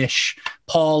I wish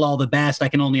Paul all the best. I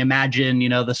can only imagine,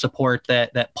 the support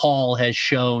that Paul has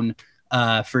shown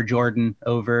for Jordan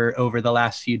over the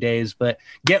last few days. But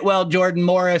get well, Jordan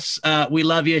Morris. We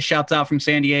love you. Shouts out from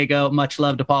San Diego. Much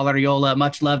love to Paul Arriola.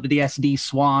 Much love to the SD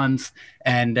Swans.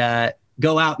 And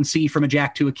go out and see From a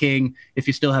Jack to a King if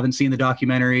you still haven't seen the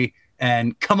documentary.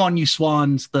 And come on, you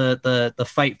Swans. The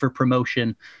fight for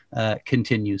promotion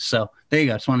continues. So there you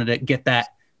go. Just wanted to get that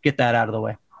out of the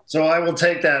way. So I will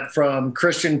take that from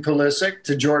Christian Pulisic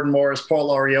to Jordan Morris, Paul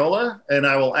Arriola, and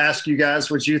I will ask you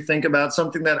guys what you think about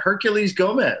something that Herculez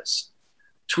Gomez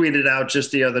tweeted out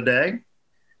just the other day.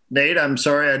 Nate, I'm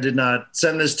sorry I did not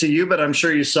send this to you, but I'm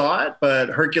sure you saw it.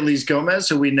 But Herculez Gomez,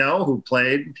 who we know, who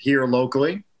played here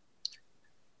locally,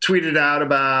 tweeted out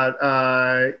about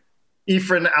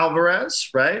Efrain Alvarez,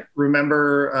 right?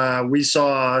 Remember, we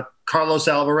saw Carlos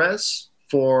Alvarez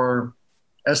for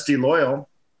SD Loyal.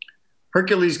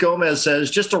 Herculez Gomez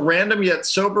says, just a random yet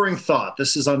sobering thought.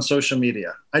 This is on social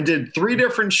media. I did 3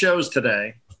 different shows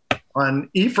today on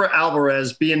Efrain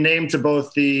Alvarez being named to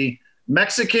both the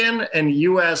Mexican and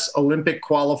U.S. Olympic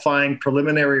qualifying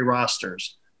preliminary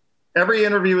rosters. Every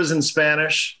interview was in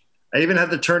Spanish. I even had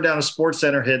to turn down a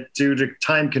SportsCenter hit due to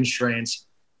time constraints.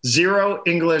 0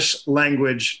 English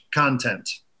language content.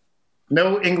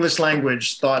 No English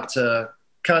language thought to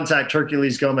contact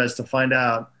Herculez Gomez to find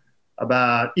out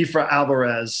about Efrain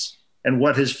Alvarez and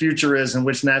what his future is and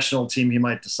which national team he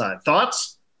might decide.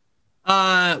 Thoughts?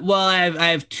 Well, I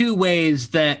have 2 ways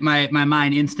that my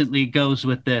mind instantly goes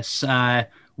with this.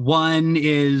 One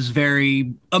is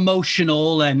very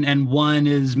emotional, and one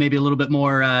is maybe a little bit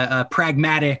more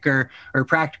pragmatic or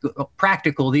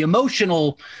practical. The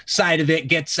emotional side of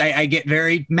it I get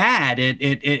very mad.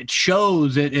 It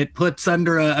shows, it puts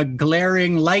under a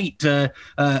glaring light,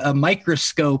 a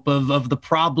microscope of the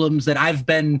problems that I've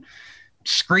been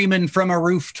screaming from a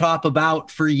rooftop about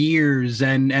for years,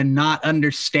 and not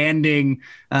understanding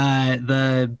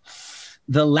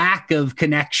the lack of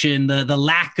connection, the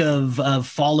lack of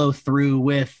follow through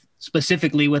with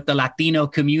specifically with the Latino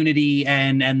community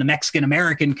and the Mexican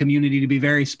American community, to be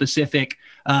very specific,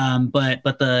 but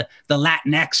the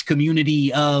Latinx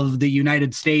community of the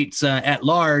United States at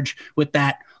large, with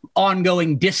that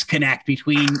ongoing disconnect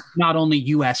between not only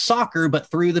U.S. soccer, but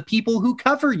through the people who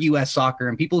cover U.S. soccer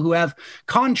and people who have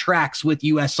contracts with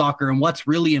U.S. soccer and what's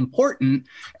really important.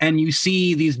 And you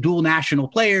see these dual national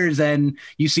players, and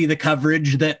you see the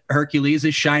coverage that Herculez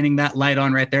is shining that light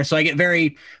on right there. So I get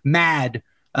very mad,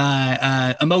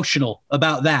 emotional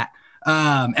about that.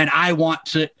 And I want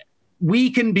to,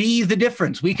 we can be the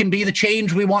difference. We can be the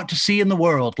change we want to see in the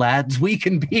world, lads. We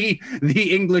can be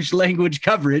the English language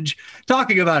coverage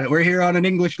talking about it. We're here on an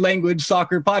English language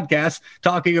soccer podcast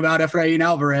talking about Efrain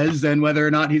Alvarez and whether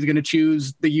or not he's going to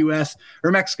choose the U.S.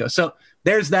 or Mexico. So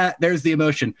there's that. There's the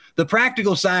emotion. The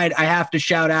practical side, I have to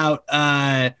shout out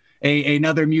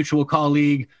another mutual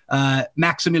colleague,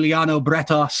 Maximiliano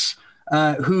Bretos,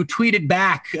 who tweeted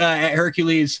back at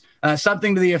Herculez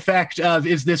something to the effect of,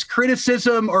 is this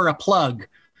criticism or a plug?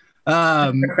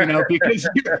 Because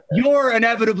you're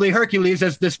inevitably, Herculez,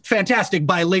 as this fantastic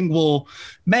bilingual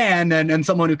man and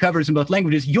someone who covers in both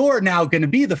languages, you're now going to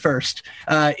be the first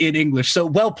in English. So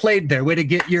well played there. Way to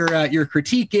get your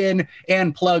critique in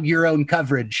and plug your own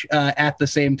coverage at the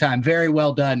same time. Very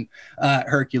well done,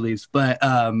 Herculez. But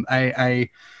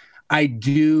I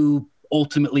do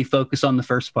ultimately focus on the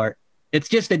first part. It's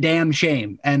just a damn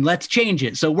shame, and let's change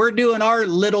it. So we're doing our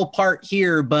little part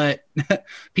here, but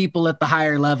people at the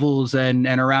higher levels and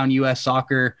around U.S.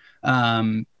 soccer,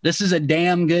 this is a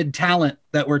damn good talent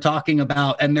that we're talking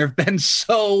about. And there have been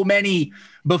so many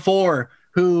before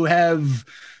who have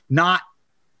not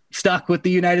stuck with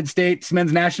the United States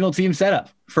men's national team setup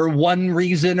for one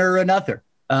reason or another.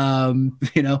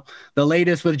 The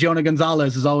latest with Jonah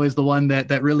Gonzalez is always the one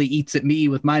that really eats at me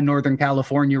with my Northern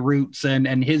California roots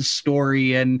and his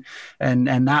story. And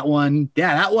that one,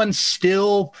 that one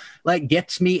still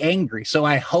gets me angry. So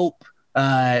I hope,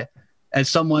 as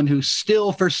someone who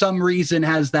still for some reason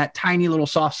has that tiny little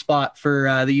soft spot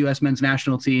for the U.S. men's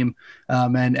national team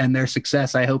and their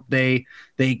success, I hope they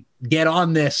get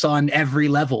on this on every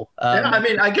level.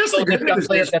 I guess the good news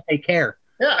is that they care.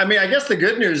 Yeah, I guess the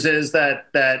good news is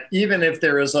that even if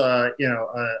there is a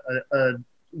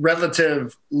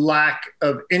relative lack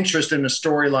of interest in a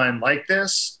storyline like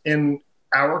this in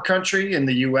our country, in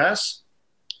the U.S.,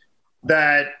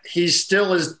 that he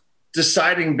still is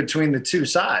deciding between the two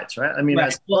sides, right? Right. I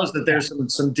suppose that there's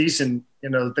some decent,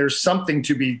 there's something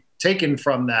to be taken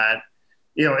from that,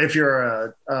 if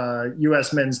you're a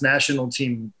U.S. men's national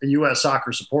team, a U.S.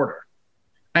 soccer supporter.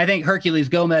 I think Herculez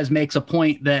Gomez makes a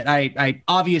point that I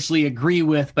obviously agree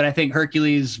with, but I think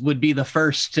Herculez would be the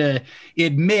first to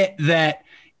admit that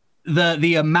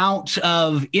the amount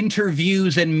of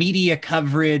interviews and media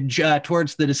coverage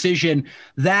towards the decision,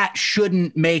 that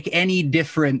shouldn't make any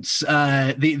difference.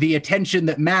 The attention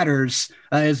that matters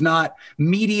is not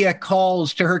media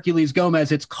calls to Herculez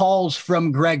Gomez. It's calls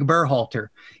from Greg Berhalter.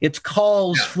 It's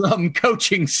calls from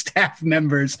coaching staff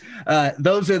members.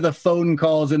 Those are the phone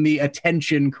calls and the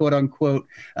attention, quote unquote,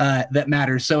 that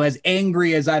matters. So as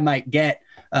angry as I might get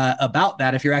about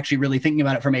that, if you're actually really thinking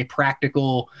about it from a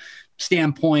practical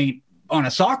standpoint on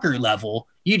a soccer level,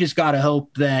 you just got to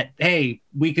hope that, hey,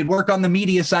 we could work on the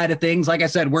media side of things. Like I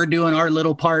said, we're doing our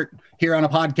little part here on a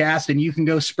podcast, and you can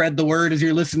go spread the word as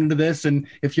you're listening to this. And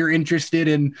if you're interested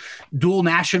in dual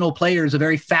national players, a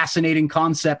very fascinating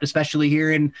concept, especially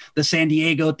here in the San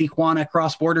Diego, Tijuana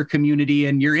cross-border community,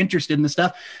 and you're interested in this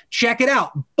stuff, check it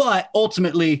out. But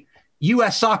ultimately,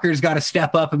 U.S. soccer's got to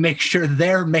step up and make sure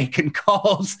they're making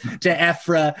calls to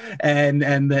Efra and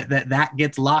that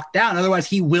gets locked down. Otherwise,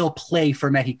 he will play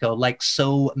for Mexico like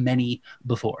so many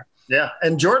before. Yeah,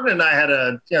 and Jordan and I had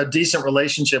a decent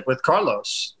relationship with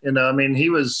Carlos. I mean, he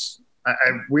was.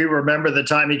 We remember the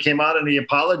time he came out and he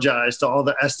apologized to all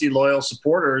the SD loyal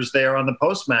supporters there on the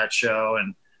post-match show,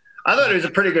 and I thought he was a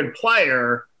pretty good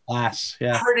player.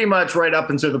 Pretty much right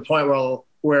up until the point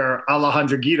where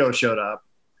Alejandro Guido showed up.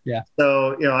 Yeah.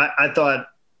 So, I thought,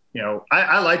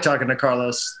 I like talking to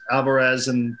Carlos Alvarez,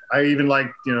 and I even like,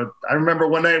 I remember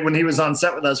one night when he was on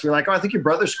set with us, we were like, oh, I think your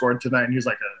brother scored tonight. And he was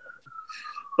like,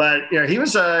 but he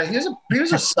was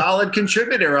a solid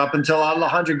contributor up until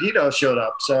Alejandro Guido showed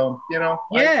up. So,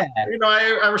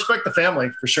 I respect the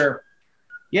family for sure.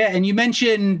 Yeah. And you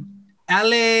mentioned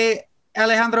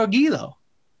Alejandro Guido.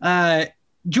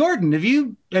 Jordan, have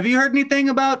you heard anything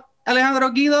about Alejandro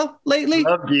Guido lately?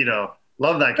 Love Guido.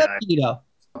 Love that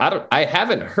guy. I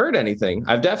haven't heard anything.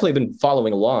 I've definitely been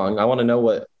following along. I want to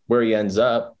know where he ends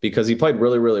up, because he played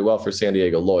really, really well for San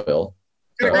Diego Loyal.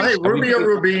 So, well, hey, Rubio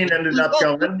Rubin ended up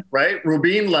going, right?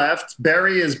 Rubin left.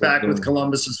 Barry is back with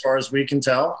Columbus as far as we can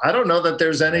tell. I don't know that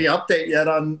there's any update yet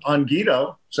on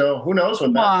Guido. So who knows what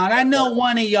Come on, I know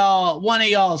one of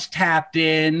y'all's tapped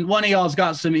in. One of y'all's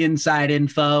got some inside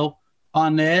info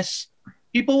on this.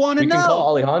 People want to know. We can call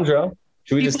Alejandro.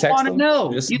 Should we just text him?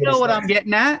 Know. You know what I'm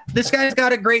getting at. This guy's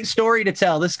got a great story to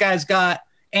tell. This guy's got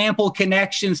ample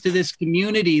connections to this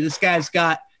community. This guy's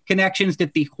got connections to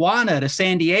Tijuana, to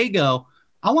San Diego.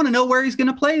 I want to know where he's going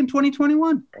to play in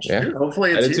 2021. Yeah,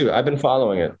 hopefully I did too. I've been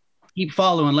following it. Keep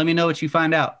following. Let me know what you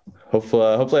find out. Hopefully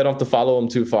I don't have to follow him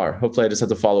too far. Hopefully I just have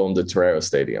to follow him to Torero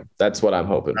Stadium. That's what I'm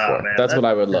hoping for. Man, that's what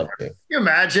I would love to. Can you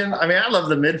imagine? I mean, I love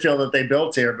the midfield that they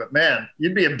built here, but man,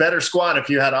 you'd be a better squad if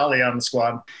you had Ali on the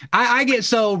squad. I get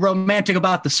so romantic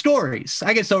about the stories.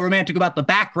 I get so romantic about the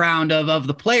background of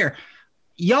the player.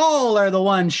 Y'all are the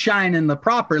ones shining the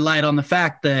proper light on the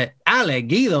fact that Ale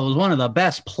Guido was one of the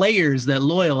best players that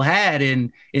Loyal had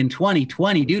in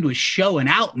 2020. Dude was showing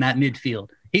out in that midfield.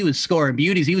 He was scoring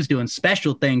beauties. He was doing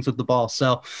special things with the ball.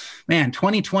 So, man,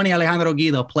 2020 Alejandro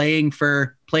Guido playing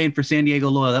for San Diego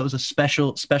Loyal. That was a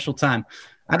special, special time.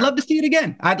 I'd love to see it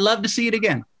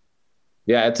again.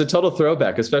 Yeah, it's a total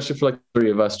throwback, especially for like three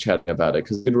of us chatting about it,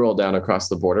 because we'd roll down across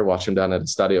the border, watch him down at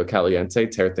Estadio Caliente,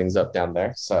 tear things up down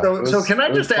there. So can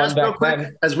I just ask real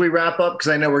quick as we wrap up, because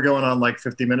I know we're going on like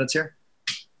 50 minutes here,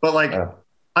 but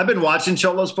I've been watching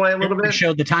Xolos play a little bit. I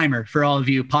showed the timer for all of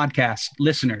you podcast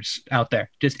listeners out there.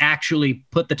 Just actually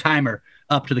put the timer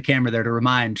up to the camera there to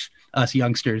remind us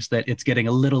youngsters that it's getting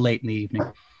a little late in the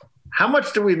evening. How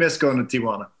much do we miss going to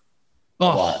Tijuana?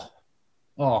 Oh,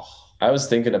 I was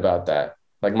thinking about that.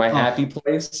 Like my happy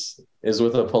place is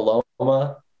with a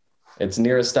Paloma. It's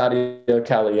near Estadio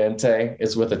Caliente.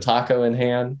 It's with a taco in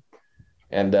hand.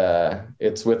 And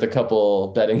it's with a couple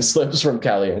betting slips from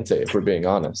Caliente, if we're being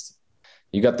honest.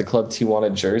 You got the Club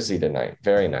Tijuana jersey tonight.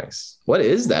 Very nice. What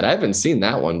is that? I haven't seen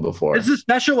that one before. This is a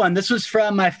special one. This was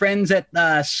from my friends at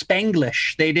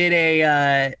Spanglish. They did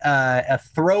a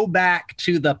throwback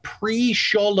to the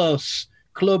pre-Xolos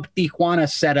Club Tijuana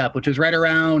setup, which was right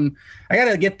around, I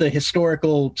got to get the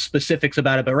historical specifics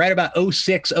about it, but right about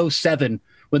 06, 07,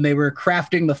 when they were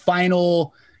crafting the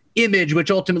final image,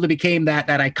 which ultimately became that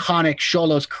iconic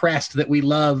Xolos crest that we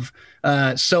love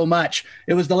so much.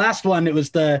 It was the last one. It was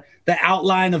the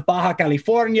outline of Baja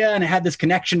California, and it had this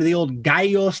connection to the old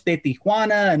Gallos de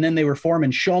Tijuana, and then they were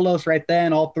forming Xolos right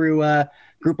then all through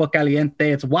Grupo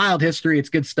Caliente. It's wild history. It's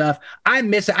good stuff. I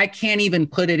miss it. I can't even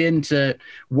put it into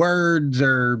words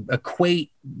or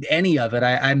equate any of it.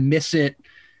 I miss it.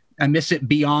 I miss it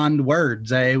beyond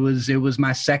words. It was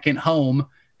my second home.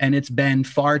 and it's been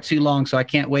far too long. So I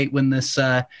can't wait when this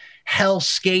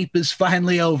hellscape is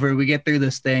finally over. We get through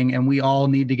this thing, and we all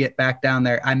need to get back down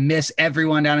there. I miss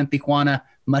everyone down in Tijuana.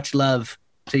 Much love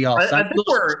to y'all.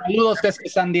 Saludos desde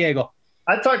San Diego.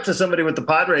 I talked to somebody with the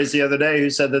Padres the other day who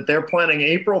said that they're planning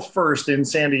April 1st in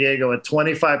San Diego at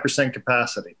 25%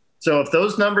 capacity. So if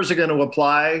those numbers are going to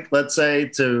apply, let's say,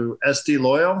 to SD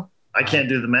Loyal, I can't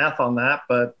do the math on that,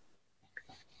 but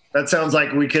that sounds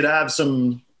like we could have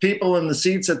some people in the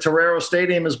seats at Torero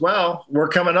Stadium as well. We're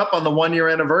coming up on the 1-year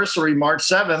anniversary, March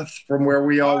 7th, from where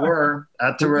we all were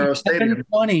at Torero Stadium.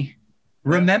 20.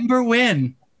 Remember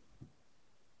when?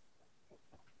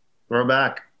 We're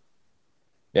back.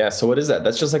 Yeah, so what is that?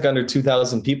 That's just like under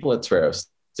 2,000 people at Torero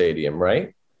Stadium,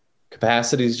 right?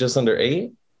 Capacity is just under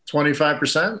 8?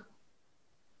 25%?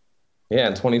 Yeah,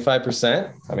 and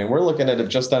 25%. I mean, we're looking at it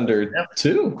just under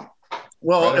 2.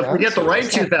 Well, if we get the right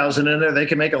 2,000 in there, they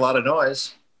can make a lot of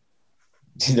noise.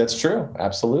 That's true.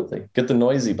 Absolutely. Get the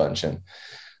noisy bunch in.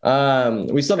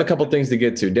 We still have a couple things to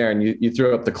get to. Darren, you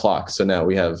threw up the clock. So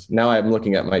now I'm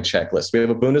looking at my checklist. We have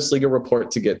a Bundesliga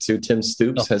report to get to. Tim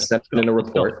Stoops has sent in a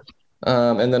report.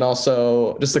 And then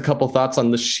also just a couple thoughts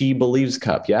on the She Believes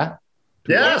Cup. Yeah.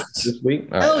 Yes. This week.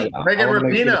 Megan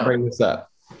Rapinoe. Bring this up.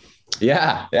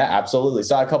 Yeah, absolutely.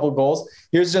 Saw a couple goals.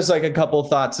 Here's just like a couple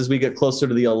thoughts as we get closer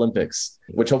to the Olympics,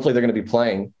 which hopefully they're going to be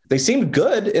playing. They seemed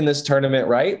good in this tournament,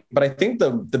 right? But I think the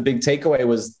big takeaway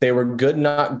was they were good,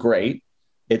 not great.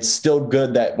 It's still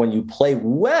good that when you play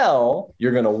well,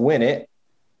 you're going to win it.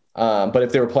 But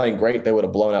if they were playing great, they would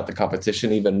have blown out the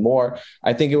competition even more.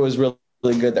 I think it was really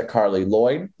good that Carly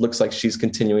Lloyd looks like she's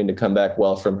continuing to come back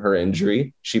well from her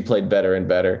injury. She played better and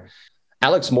better.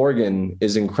 Alex Morgan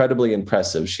is incredibly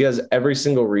impressive. She has every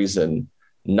single reason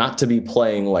not to be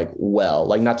playing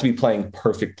not to be playing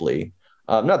perfectly.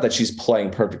 Not that she's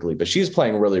playing perfectly, but she's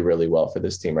playing really, really well for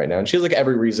this team right now. And she has like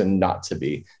every reason not to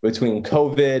be, between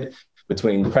COVID,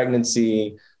 between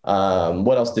pregnancy.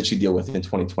 What else did she deal with in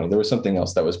 2020? There was something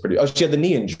else that was she had the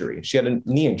knee injury. She had a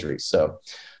knee injury. So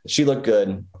she looked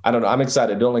good. I don't know. I'm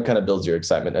excited. It only kind of builds your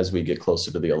excitement as we get closer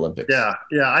to the Olympics. Yeah.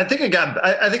 I think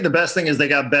I think the best thing is they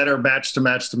got better match to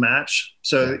match.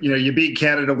 So, you beat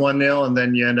Canada 1-0 and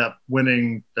then you end up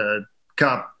winning the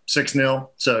cup 6-0.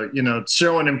 So,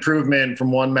 showing improvement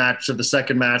from one match to the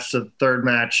second match to the third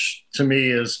match, to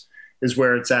me is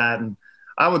where it's at. And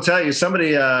I will tell you,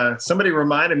 somebody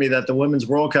reminded me that the Women's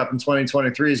World Cup in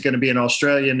 2023 is going to be in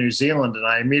Australia and New Zealand. And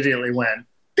I immediately went,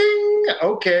 ding,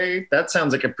 okay, that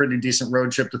sounds like a pretty decent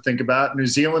road trip to think about. New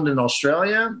Zealand and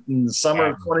Australia in the summer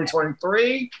of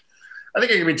 2023. I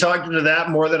think I can be talking to that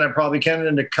more than I probably can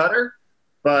into Qatar.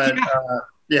 But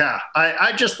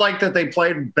I just like that they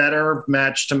played better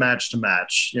match to match.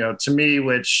 To me,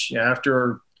 which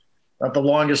after not the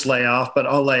longest layoff, but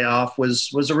a layoff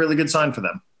was a really good sign for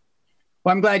them.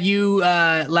 Well, I'm glad you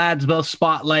lads both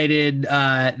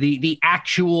spotlighted the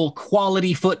actual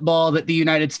quality football that the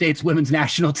United States women's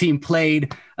national team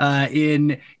played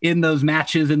in those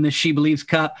matches in the She Believes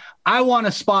Cup. I want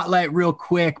to spotlight real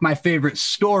quick my favorite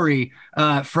story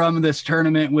from this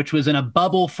tournament, which was in a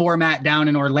bubble format down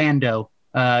in Orlando.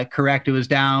 Correct. It was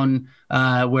down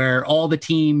where all the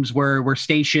teams were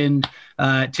stationed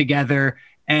together.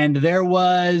 And there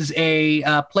was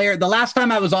a player. The last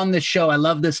time I was on this show, I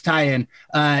love this tie-in.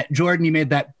 Jordan, you made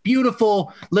that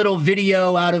beautiful little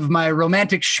video out of my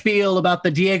romantic spiel about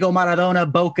the Diego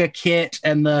Maradona Boca kit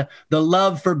and the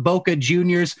love for Boca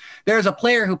Juniors. There's a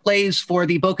player who plays for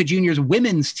the Boca Juniors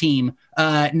women's team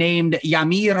named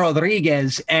Yami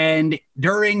Rodriguez. And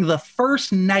during the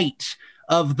first night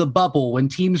of the bubble, when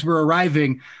teams were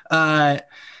arriving,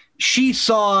 she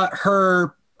saw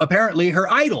apparently her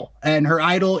idol, and her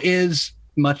idol is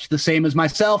much the same as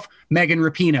myself, Megan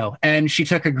Rapinoe. And she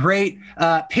took a great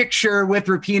picture with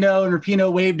Rapinoe, and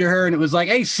Rapinoe waved to her, and it was like,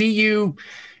 hey, see you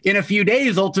in a few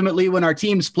days, ultimately, when our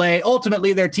teams play.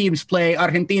 Ultimately, their teams play.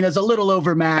 Argentina's a little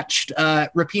overmatched.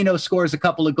 Rapinoe scores a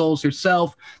couple of goals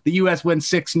herself. The U.S. wins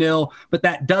 6-0, but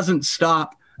that doesn't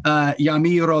stop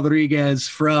Yami Rodriguez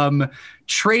from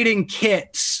trading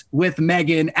kits with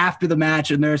Megan after the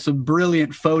match. And there are some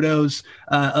brilliant photos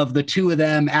of the two of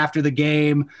them after the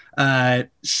game.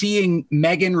 Seeing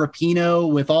Megan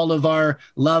Rapinoe with all of our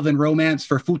love and romance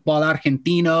for Futbol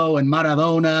Argentino and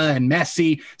Maradona and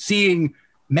Messi, seeing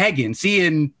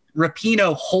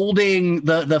Rapinoe holding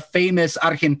the famous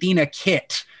Argentina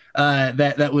kit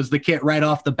that was the kit right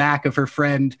off the back of her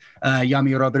friend,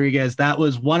 Yami Rodriguez. That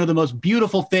was one of the most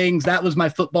beautiful things. That was my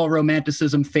football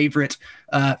romanticism favorite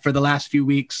for the last few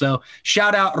weeks. So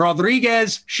shout out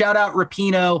Rodriguez, shout out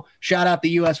Rapinoe, shout out the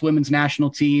U.S. women's national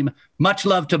team. Much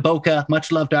love to Boca,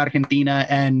 much love to Argentina.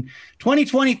 And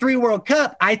 2023 World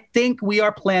Cup, I think we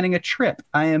are planning a trip.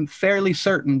 I am fairly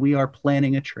certain we are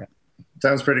planning a trip.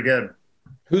 Sounds pretty good.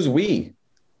 Who's we?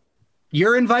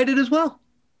 You're invited as well.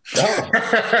 Oh.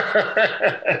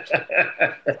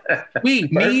 Me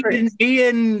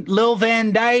and Lil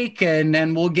Van Dyke,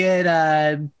 and we'll get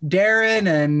Darren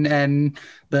and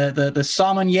the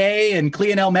sommelier, and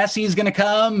Lionel Messi is going to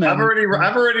come. I've already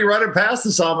run it past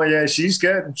the sommelier. She's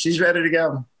good. She's ready to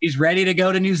go. He's ready to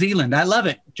go to New Zealand. I love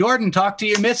it. Jordan, talk to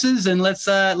your missus and let's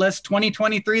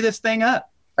 2023 this thing up.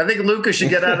 I think Luca should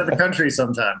get out of the country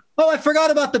sometime. Oh, I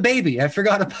forgot about the baby. I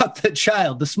forgot about the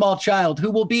child, the small child,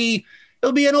 who he'll be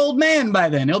an old man by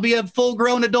then. He'll be a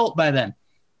full-grown adult by then.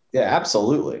 Yeah,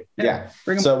 absolutely. Yeah.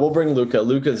 So we'll bring Luca.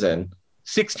 Luca's in.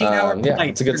 16-hour flight. Yeah,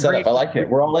 it's a good setup. I like it.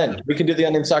 We're all in. We can do the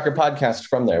Unnamed Soccer podcast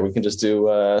from there. We can just do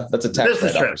that's a tax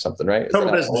business trip or something, right?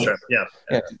 Total business trip. Yeah.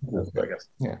 I guess.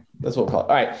 Yeah, that's what we'll call it.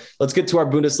 All right, let's get to our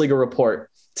Bundesliga report.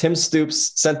 Tim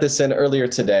Stoops sent this in earlier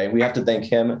today. We have to thank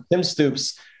him. Tim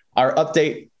Stoops, our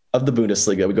update of the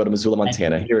Bundesliga. We go to Missoula,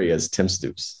 Montana. Here he is, Tim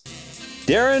Stoops.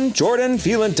 Darren, Jordan,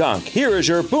 vielen Dank. Here is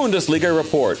your Bundesliga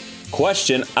report.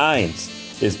 Question 1.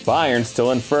 Is Bayern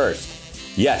still in first?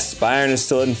 Yes, Bayern is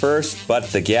still in first, but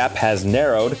the gap has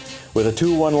narrowed. With a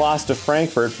 2-1 loss to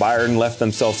Frankfurt, Bayern left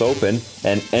themselves open,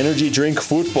 and Energy Drink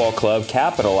Football Club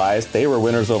capitalized. They were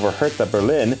winners over Hertha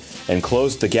Berlin and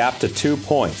closed the gap to 2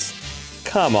 points.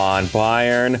 Come on,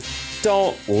 Bayern.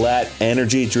 Don't let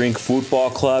Energy Drink Football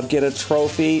Club get a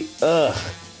trophy. Ugh.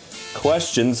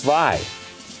 Question 2.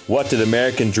 What did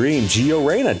American Dream Gio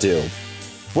Reyna do?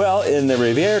 Well, in the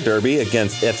Revier Derby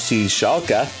against FC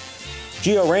Schalke,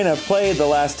 Gio Reyna played the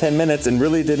last 10 minutes and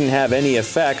really didn't have any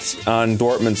effect on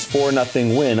Dortmund's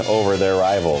 4-0 win over their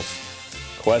rivals.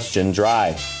 Question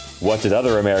 3. What did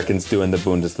other Americans do in the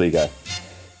Bundesliga?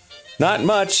 Not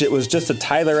much. It was just a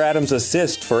Tyler Adams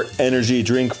assist for Energy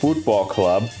Drink Football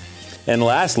Club. And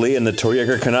lastly, in the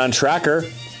Torjäger Kanal tracker,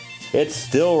 it's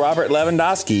still Robert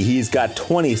Lewandowski. He's got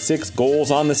 26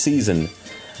 goals on the season.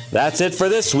 That's it for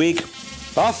this week.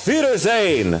 Auf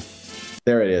Wiedersehen!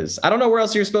 There it is. I don't know where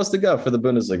else you're supposed to go for the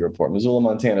Bundesliga report. Missoula,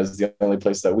 Montana is the only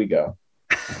place that we go.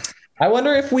 I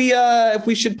wonder if we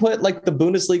should put like the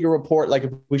Bundesliga report, like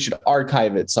if we should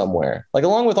archive it somewhere, like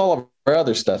along with all of our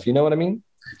other stuff. You know what I mean?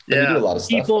 Yeah. We do a lot of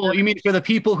stuff. You mean for the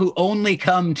people who only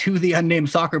come to the Unnamed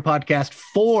Soccer podcast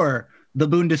for the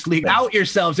Bundesliga? Out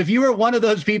yourselves. If you are one of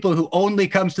those people who only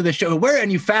comes to the show and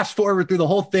you fast forward through the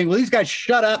whole thing, well, these guys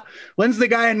shut up. When's the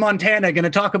guy in Montana going to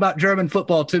talk about German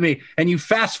football to me? And you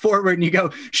fast forward and you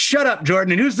go, shut up,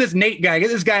 Jordan. And who's this Nate guy? Get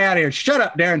this guy out of here. Shut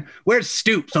up, Darren. Where's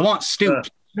Stoops? I want Stoops.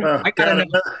 I got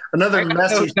another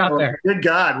message out there. Good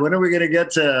God. When are we going to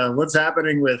get to what's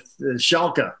happening with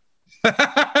Schalke?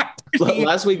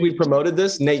 Last week we promoted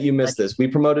this. Nate, you missed this. We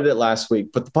promoted it last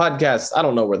week, but the podcast, I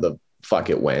don't know where the fuck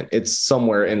it went. It's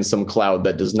somewhere in some cloud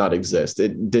that does not exist.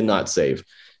 It did not save,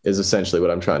 is essentially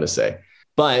what I'm trying to say.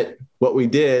 But what we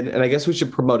did, and I guess we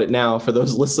should promote it now for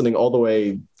those listening all the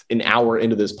way an hour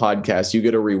into this podcast, you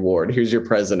get a reward. Here's your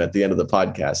present at the end of the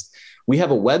podcast. We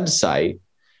have a website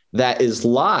that is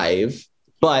live,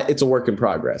 but it's a work in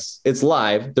progress. It's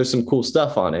live. There's some cool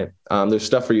stuff on it. There's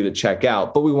stuff for you to check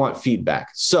out, but we want feedback.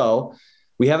 So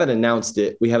we haven't announced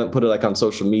it. We haven't put it like on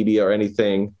social media or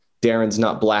anything. Darren's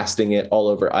not blasting it all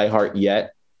over iHeart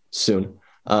yet. Soon.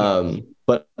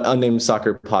 But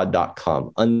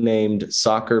unnamedsoccerpod.com,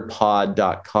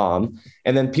 unnamedsoccerpod.com.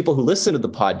 And then people who listen to the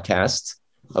podcast,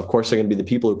 of course, are going to be the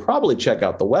people who probably check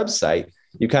out the website.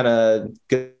 You kind of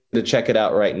get to check it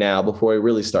out right now before we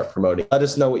really start promoting. Let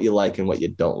us know what you like and what you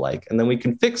don't like. And then we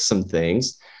can fix some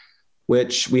things,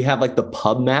 which we have like the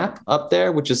pub map up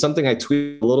there, which is something I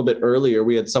tweeted a little bit earlier.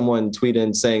 We had someone tweet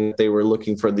in saying they were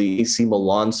looking for the AC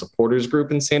Milan supporters group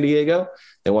in San Diego.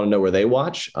 They want to know where they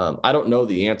watch. I don't know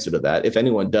the answer to that. If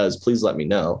anyone does, please let me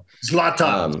know.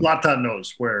 Zlatan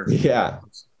knows where. Yeah.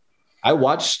 I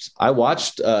watched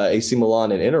AC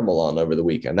Milan and Inter Milan over the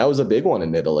weekend. That was a big one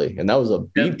in Italy, and that was a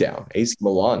beatdown. AC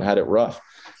Milan had it rough.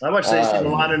 I watched AC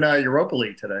Milan in Europa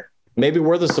League today. Maybe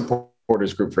we're the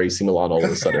supporters group for AC Milan all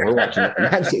of a sudden. We're watching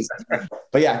matches.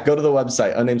 But yeah, go to the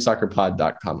website,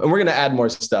 unnamedsoccerpod.com. And we're going to add more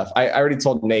stuff. I already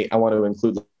told Nate I want to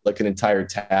include like an entire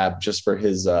tab just for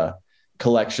his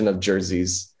collection of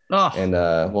jerseys. Oh. And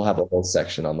we'll have a whole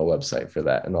section on the website for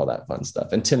that and all that fun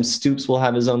stuff. And Tim Stoops will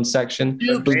have his own section.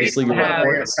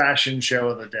 Bundesliga fashion show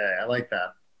of the day. I like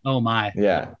that. Oh my.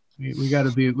 Yeah. We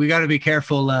gotta be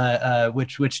careful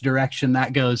which direction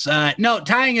that goes. No,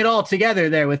 tying it all together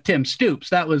there with Tim Stoops.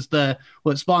 That was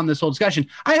what spawned this whole discussion.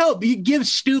 I hope he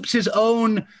gives Stoops his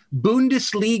own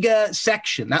Bundesliga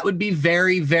section. That would be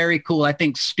very, very cool. I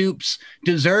think Stoops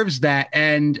deserves that.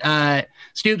 And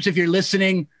Stoops, if you're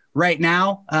listening right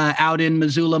now out in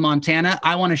Missoula, Montana,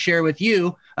 I want to share with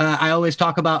you. I always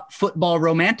talk about football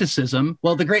romanticism.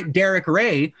 Well, the great Derek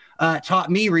Ray taught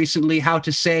me recently how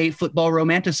to say football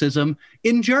romanticism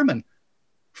in German.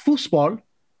 Fußball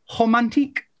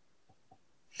romantik.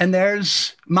 And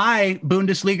there's my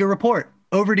Bundesliga report.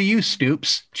 Over to you,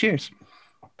 Stoops. Cheers.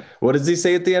 What does he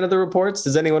say at the end of the reports?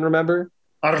 Does anyone remember?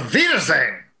 Auf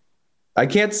Wiedersehen. I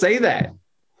can't say that.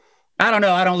 I don't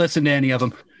know. I don't listen to any of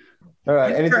them. All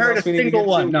right. Anything heard else a we need to single get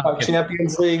one. to? No.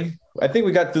 Champions League. I think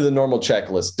we got through the normal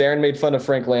checklist. Darren made fun of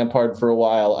Frank Lampard for a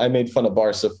while. I made fun of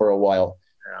Barca for a while.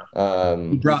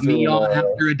 You brought me on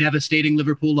after a devastating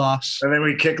Liverpool loss. And then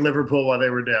we kicked Liverpool while they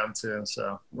were down too.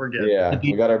 So we're good. Yeah,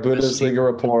 we got our Bundesliga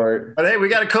report. But hey, we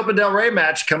got a Copa del Rey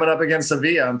match coming up against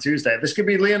Sevilla on Tuesday. This could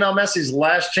be Lionel Messi's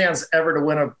last chance ever to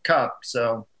win a cup.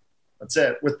 So that's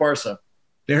it with Barca.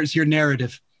 There's your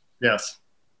narrative. Yes.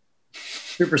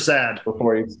 Super sad.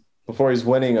 Before he's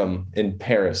winning them in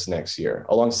Paris next year,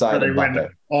 alongside They win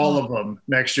Mbappe. all of them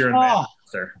next year in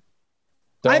Manchester.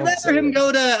 I'd rather him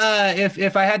go to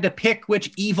if I had to pick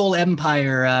which evil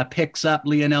empire picks up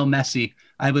Lionel Messi,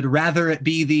 I would rather it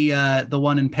be the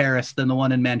one in Paris than the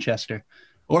one in Manchester.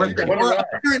 Or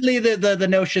apparently the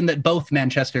notion that both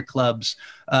Manchester clubs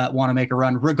want to make a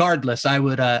run. Regardless, I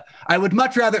would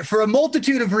much rather, for a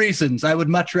multitude of reasons, I would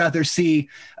much rather see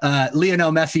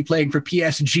Lionel Messi playing for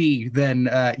PSG than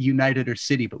United or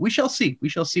City. But we shall see. We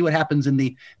shall see what happens in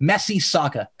the Messi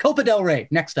saga. Copa del Rey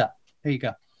next up. There you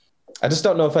go. I just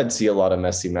don't know if I'd see a lot of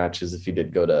Messi matches if he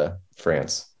did go to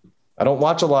France. I don't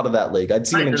watch a lot of on I'd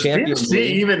see him in Champions League. Does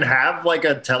he even have like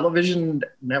a television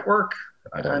network?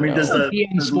 I mean, does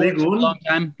League a long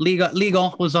time? Liga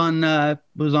was on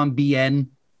BN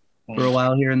for a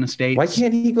while here in the States. Why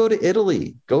can't he go to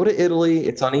Italy? Go to Italy.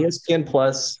 It's on ESPN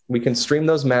Plus. We can stream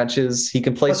those matches. He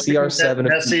can play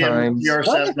CR7 a few times.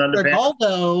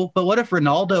 What if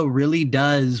Ronaldo really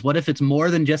does? What if it's more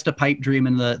than just a pipe dream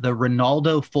and the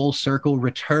Ronaldo full circle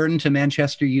return to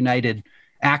Manchester United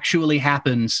actually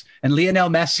happens and Lionel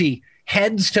Messi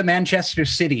heads to Manchester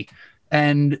City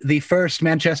and the first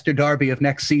Manchester derby of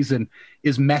next season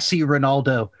is Messi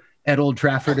Ronaldo at Old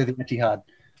Trafford or the Etihad?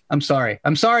 I'm sorry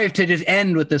to just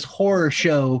end with this horror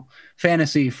show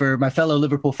fantasy for my fellow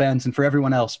Liverpool fans and for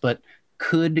everyone else, but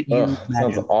could you imagine?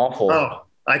 Sounds awful. Oh,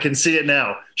 I can see it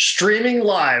now. Streaming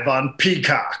live on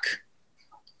Peacock.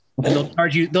 And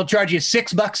they'll charge you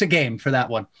 $6 a game for that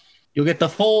one. You'll get the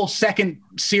full second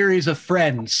series of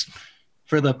Friends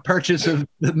for the purchase of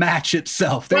the match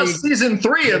itself. Plus season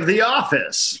 3 of The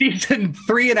Office. Season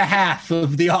 3.5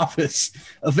 of The Office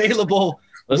available.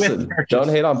 Listen, don't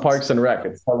hate on Parks and Rec.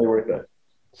 It's totally worth it.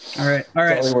 All right.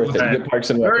 It's totally worth it. You get Parks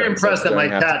and Rec. Very impressed that my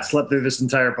cat slept through this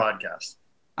entire podcast.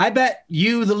 I bet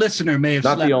you, the listener, may have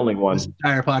not the only one. This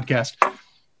entire podcast.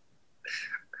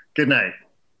 Good night.